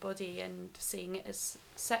naked body and seeing it as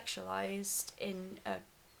sexualized in a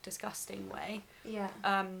disgusting way. Yeah.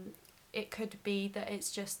 It could be that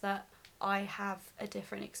it's just that I have a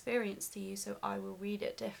different experience to you, so I will read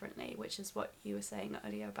it differently, which is what you were saying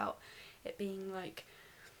earlier about it being like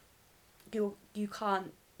you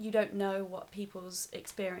don't know what people's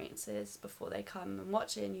experience is before they come and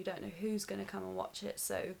watch it, and you don't know who's going to come and watch it,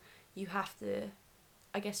 so you have to,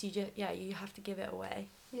 I guess you have to give it away.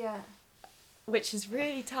 Yeah. Which is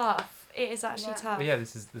really tough. It is actually tough. But yeah,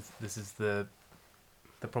 this is the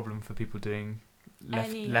problem for people doing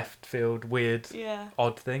left field weird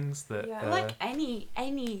odd things that like any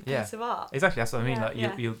piece of art. Exactly, that's what I mean. Like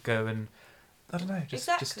you'll go and I don't know, just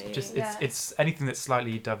it's anything that's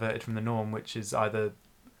slightly diverted from the norm, which is either,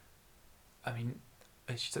 I mean,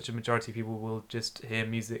 such a majority of people will just hear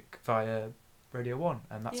music via Radio 1,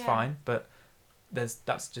 and that's fine, but that's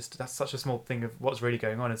such a small thing of what's really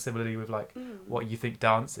going on. And similarly with like what you think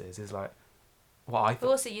dance is like what I thought. But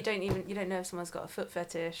also you don't know if someone's got a foot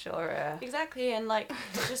fetish or a... Exactly, and like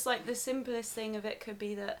just like the simplest thing of it could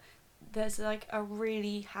be that there's like a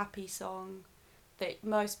really happy song that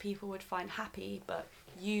most people would find happy, but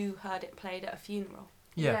you heard it played at a funeral.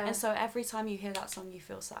 Yeah. And so every time you hear that song, you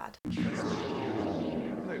feel sad. Do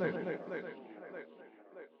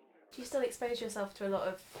you still expose yourself to a lot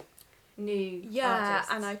of new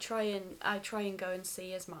artists? And I try and go and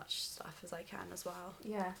see as much stuff as I can as well.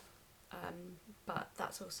 Yeah. But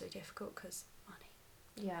that's also difficult because money.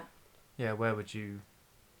 Yeah. Yeah, where would you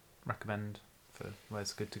recommend for where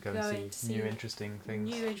it's good to go and see new interesting things?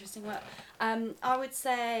 New interesting work. I would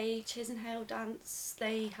say Chisenhale Dance.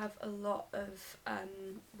 They have a lot of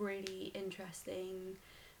really interesting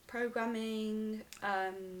programming.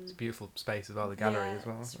 It's a beautiful space as well, the gallery as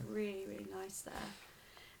well. It's really, really nice there.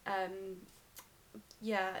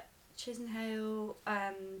 Chisenhale,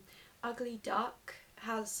 Ugly Duck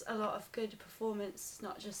has a lot of good performance,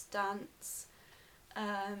 not just dance.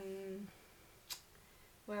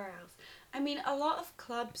 Where else? I mean, a lot of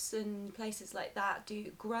clubs and places like that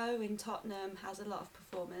do. Grow in Tottenham has a lot of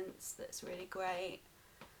performance that's really great.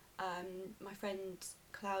 My friend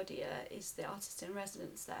Claudia is the artist in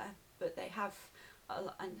residence there, but they have a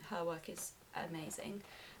lot, and her work is amazing.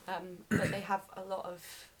 But they have a lot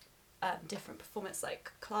of different performance,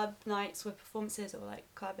 like club nights with performances or like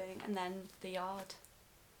clubbing, and then the Yard.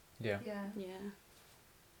 Yeah. Yeah.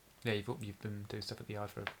 Yeah, you've been doing stuff at the Yard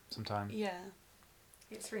for some time. Yeah.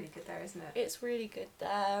 It's really good there, isn't it? It's really good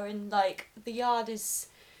there, and like the Yard is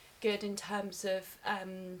good in terms of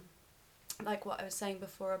like what I was saying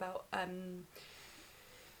before about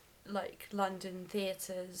like London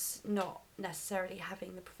theatres not necessarily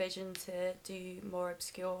having the provision to do more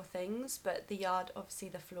obscure things, but the Yard, obviously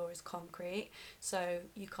the floor is concrete, so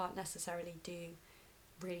you can't necessarily do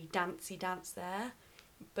really dancey dance there,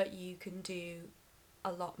 but you can do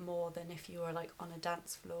a lot more than if you were like on a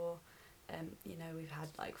dance floor. You know, we've had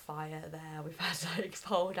like fire there, we've had like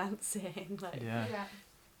pole dancing, like Yeah.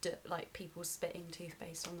 like people spitting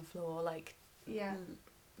toothpaste on the floor, like Yeah.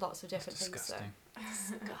 lots of different That's things. disgusting.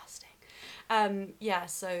 So disgusting. Yeah.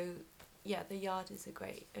 So yeah, the Yard is a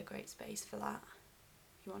great space for that.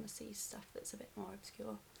 If you want to see stuff that's a bit more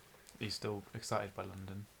obscure. Are you still excited by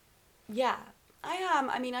London? Yeah, I am.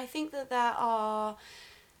 I mean, I think that there are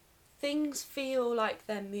things feel like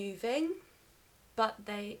they're moving, but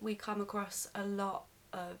we come across a lot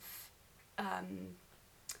of.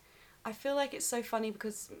 I feel like it's so funny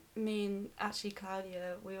because me and actually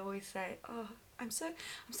Claudia, we always say, "Oh, I'm so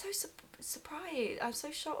surprised. I'm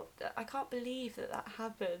so shocked. I can't believe that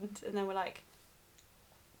happened." And then we're like,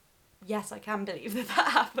 "Yes, I can believe that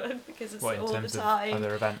happened because it's all the time."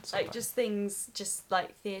 Other events, like just things, just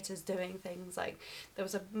like theatres doing things. Like there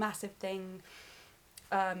was a massive thing.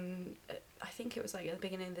 I think it was like at the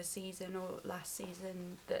beginning of the season or last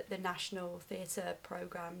season that the National Theatre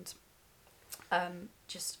programmed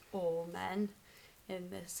just all men in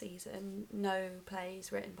this season. No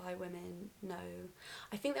plays written by women. No,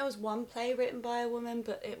 I think there was one play written by a woman,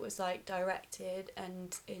 but it was like directed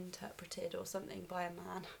and interpreted or something by a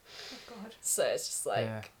man. Oh God. So it's just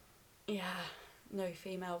like, yeah, no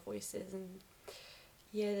female voices, and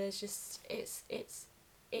yeah, there's just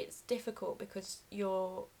it's difficult because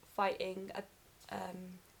you're fighting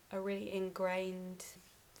a really ingrained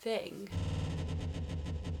thing.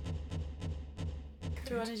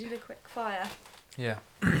 Do you want to do the quick fire? Yeah.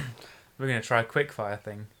 We're going to try a quick fire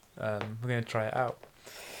thing. We're going to try it out.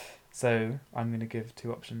 So I'm going to give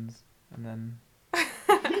 2 options, and then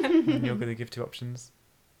you're going to give 2 options.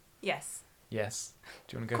 Yes. Yes.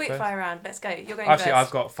 Do you want to go Quick first? fire round. Let's go. You're going Actually, first.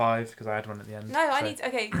 I've got 5 because I had one at the end. No, I so. need to,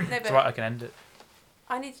 okay. No, but It's alright, I can end it.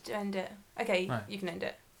 I need to end it. Okay, No. you can end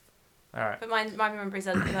it. Alright. But my remember is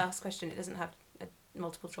the last question. It doesn't have a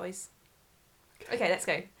multiple choice. Okay, let's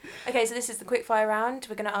go. Okay, so this is the quick fire round.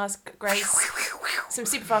 We're going to ask Grace some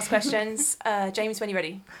super fast questions. James, when you're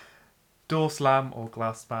ready. Door slam or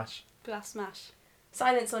glass smash? Glass smash.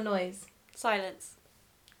 Silence or noise? Silence.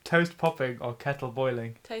 Toast popping or kettle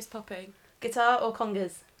boiling? Toast popping. Guitar or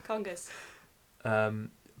congas? Congas.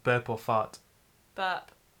 Burp or fart?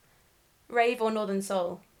 Burp. Rave or Northern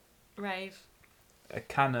Soul? Rave. A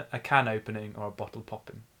can opening or a bottle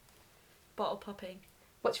popping? Bottle popping.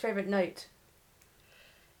 What's your favourite note?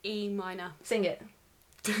 E minor. Sing it.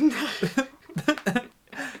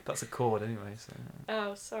 That's a chord anyway, so...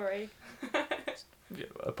 Oh, sorry. Yeah,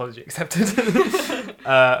 apology accepted.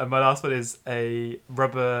 And my last one is a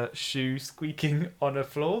rubber shoe squeaking on a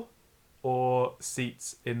floor, or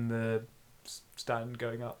seats in the stand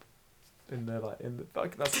going up.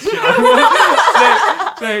 That's shit.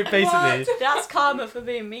 So basically, That's karma for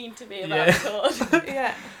being mean to me about the chord.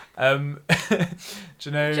 Yeah. do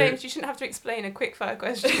you know? James, you shouldn't have to explain a quick fire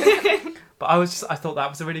question. But I thought that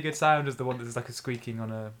was a really good sound, as the one that's like a squeaking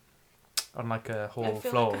on like a hall I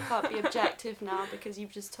feel floor. like I can't be objective now because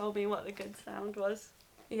you've just told me what the good sound was.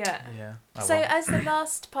 Yeah. Yeah. So as the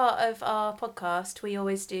last part of our podcast, we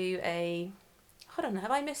always do a... Hold on,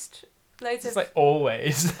 have I missed loads it's of... like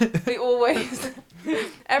always. We always...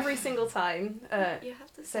 Every single time. You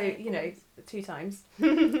have to So, say you know, always. 2 times.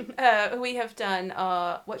 We have done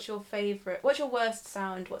our... What's your worst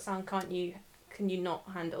sound? What sound can you not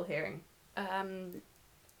handle hearing?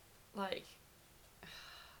 Like,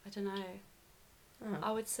 I don't know. Oh.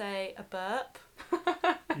 I would say a burp.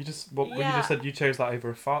 When you just Yeah. said you chose that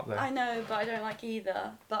over a fart though. I know, but I don't like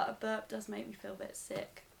either. But a burp does make me feel a bit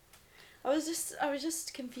sick. I was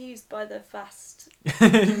just confused by the fast.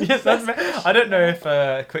 Yes, I don't know if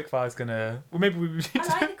quickfire is gonna. Well, maybe we. I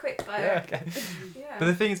like a quick fire. Yeah, okay. Yeah. But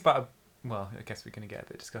the thing is about well, I guess we're gonna get a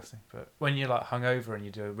bit disgusting. But when you're like hungover and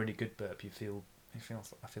you do a really good burp, I feel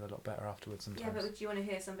a lot better afterwards sometimes. Yeah, but would you want to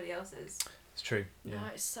hear somebody else's? It's true. Yeah. No,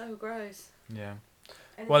 it's so gross. Yeah.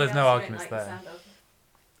 Anything Well, there's no else you don't arguments like the there. sound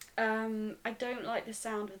of? I don't like the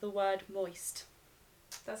sound of the word moist.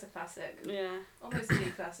 That's a classic. Yeah. Almost a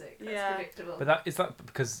new classic. That's Yeah. predictable. But is that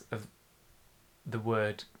because of the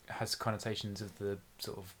word has connotations of the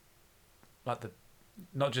sort of like the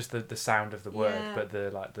not just the sound of the word, Yeah. but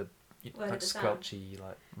the Word like of the sound. squelchy,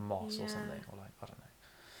 like moss or Yeah. something, or like I don't know.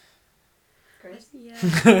 Grace? Yeah, I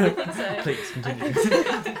think so. Please continue.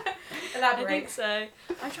 I Elaborate. think so.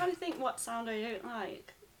 I'm trying to think what sound I don't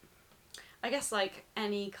like. I guess like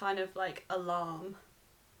any kind of like alarm.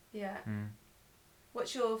 Yeah. Mm.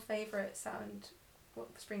 What's your favourite sound?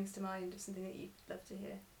 What springs to mind of something that you'd love to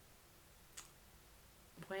hear?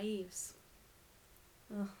 Waves.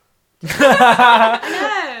 Ugh.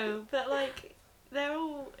 I know, but like they're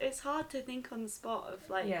all. It's hard to think on the spot of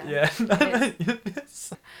like. Yeah. Yeah.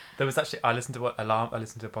 Yes. There was actually I listened to a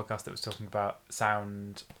podcast that was talking about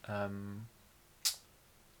sound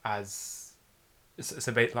as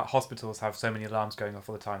like hospitals have so many alarms going off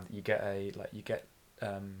all the time that you get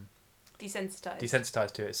Desensitized.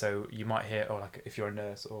 desensitized to it. So you might hear, or like if you're a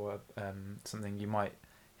nurse or something, you might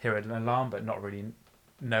hear an alarm but not really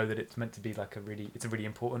know that it's meant to be like it's a really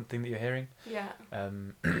important thing that you're hearing. Yeah.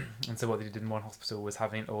 And so what they did in one hospital was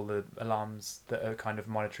having all the alarms that are kind of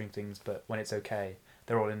monitoring things, but when it's okay,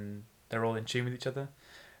 they're all in tune with each other.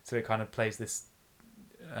 So it kind of plays this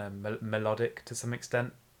melodic to some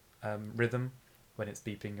extent rhythm when it's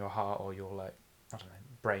beeping your heart or your like I don't know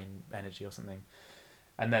brain energy or something.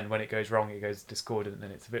 And then when it goes wrong, it goes discordant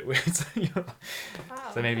and it's a bit weird.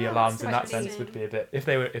 Wow. So maybe Oh, alarms that's in that quite sense would be a bit if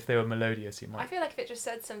they were melodious, you I might. feel like if it just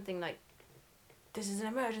said something like, "This is an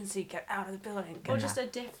emergency, get out of the building." Or Yeah. just a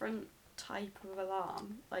different type of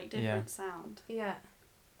alarm, like different sound. Yeah.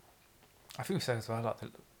 I think we said as well like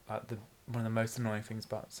the one of the most annoying things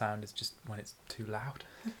about sound is just when it's too loud,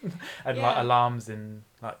 and like Yeah. alarms in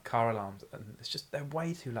like car alarms, and it's just they're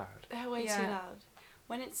way too loud. They're way Yeah. too loud.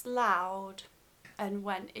 When it's loud, and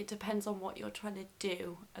when it depends on what you're trying to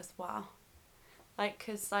do as well. Like,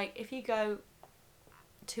 because like if you go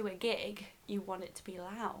to a gig, you want it to be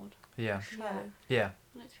loud. Yeah, So Yeah. yeah.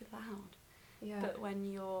 you want it to be loud. Yeah. But when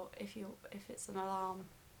if it's an alarm,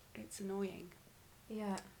 it's annoying.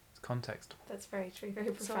 Yeah. It's context. That's very true. Very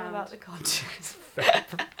It's all profound. about the context.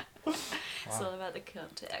 It's Wow. all about the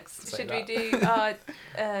context. Say Should that. we do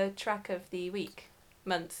our track of the week,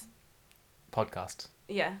 month? Podcast.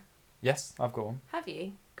 Yeah. Yes, I've got one. Have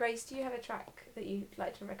you, Grace? Do you have a track that you'd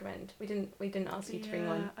like to recommend? We didn't ask you to bring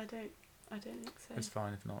one. I don't think so. It's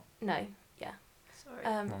fine if not. No. Sorry.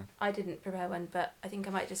 Well. I didn't prepare one, but I think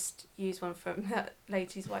I might just use one from that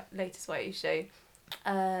latest Whitey show.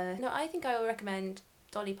 No, I think I will recommend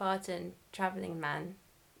Dolly Parton, Travelling Man.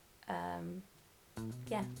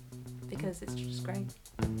 Yeah, because it's just great.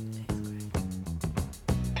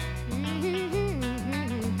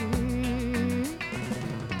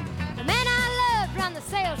 The man I loved run the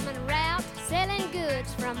salesman route, selling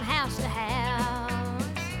goods from house to house.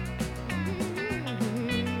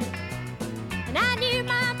 And I knew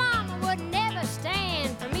my mama would never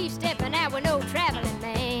stand for me stepping out with no traveling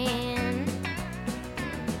man.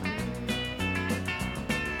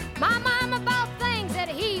 My mama bought things that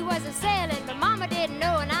he wasn't selling, but mama didn't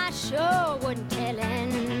know and I sure wasn't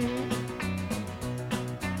telling.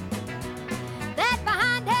 That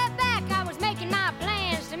behind her back I was making my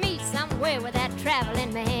plans to meet somewhere with that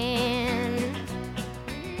traveling man.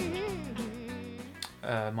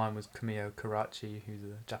 Mine was Kamio Karachi, who's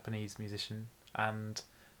a Japanese musician, and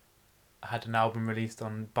I had an album released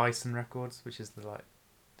on Bison Records, which is the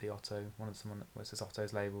Otto, it's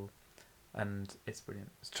Otto's label, and it's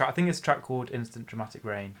brilliant. I think it's a track called Instant Dramatic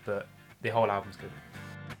Rain, but the whole album's good.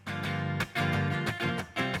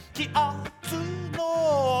 気圧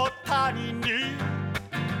の谷に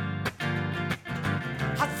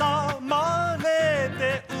挟まれ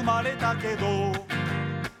て生まれたけど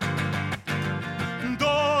ど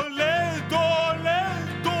れどれ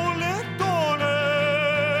どれどれ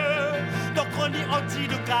どこに落ちる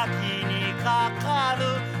か気にかかる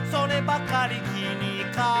そればかり気に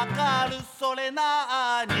かかるそれ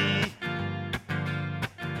なに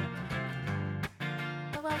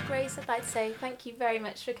Well, Grace, I'd like to say thank you very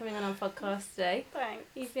much for coming on our podcast today. Thanks.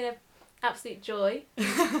 You've been an absolute joy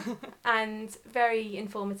and very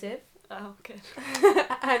informative, Oh, good.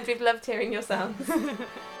 and we've loved hearing your sounds.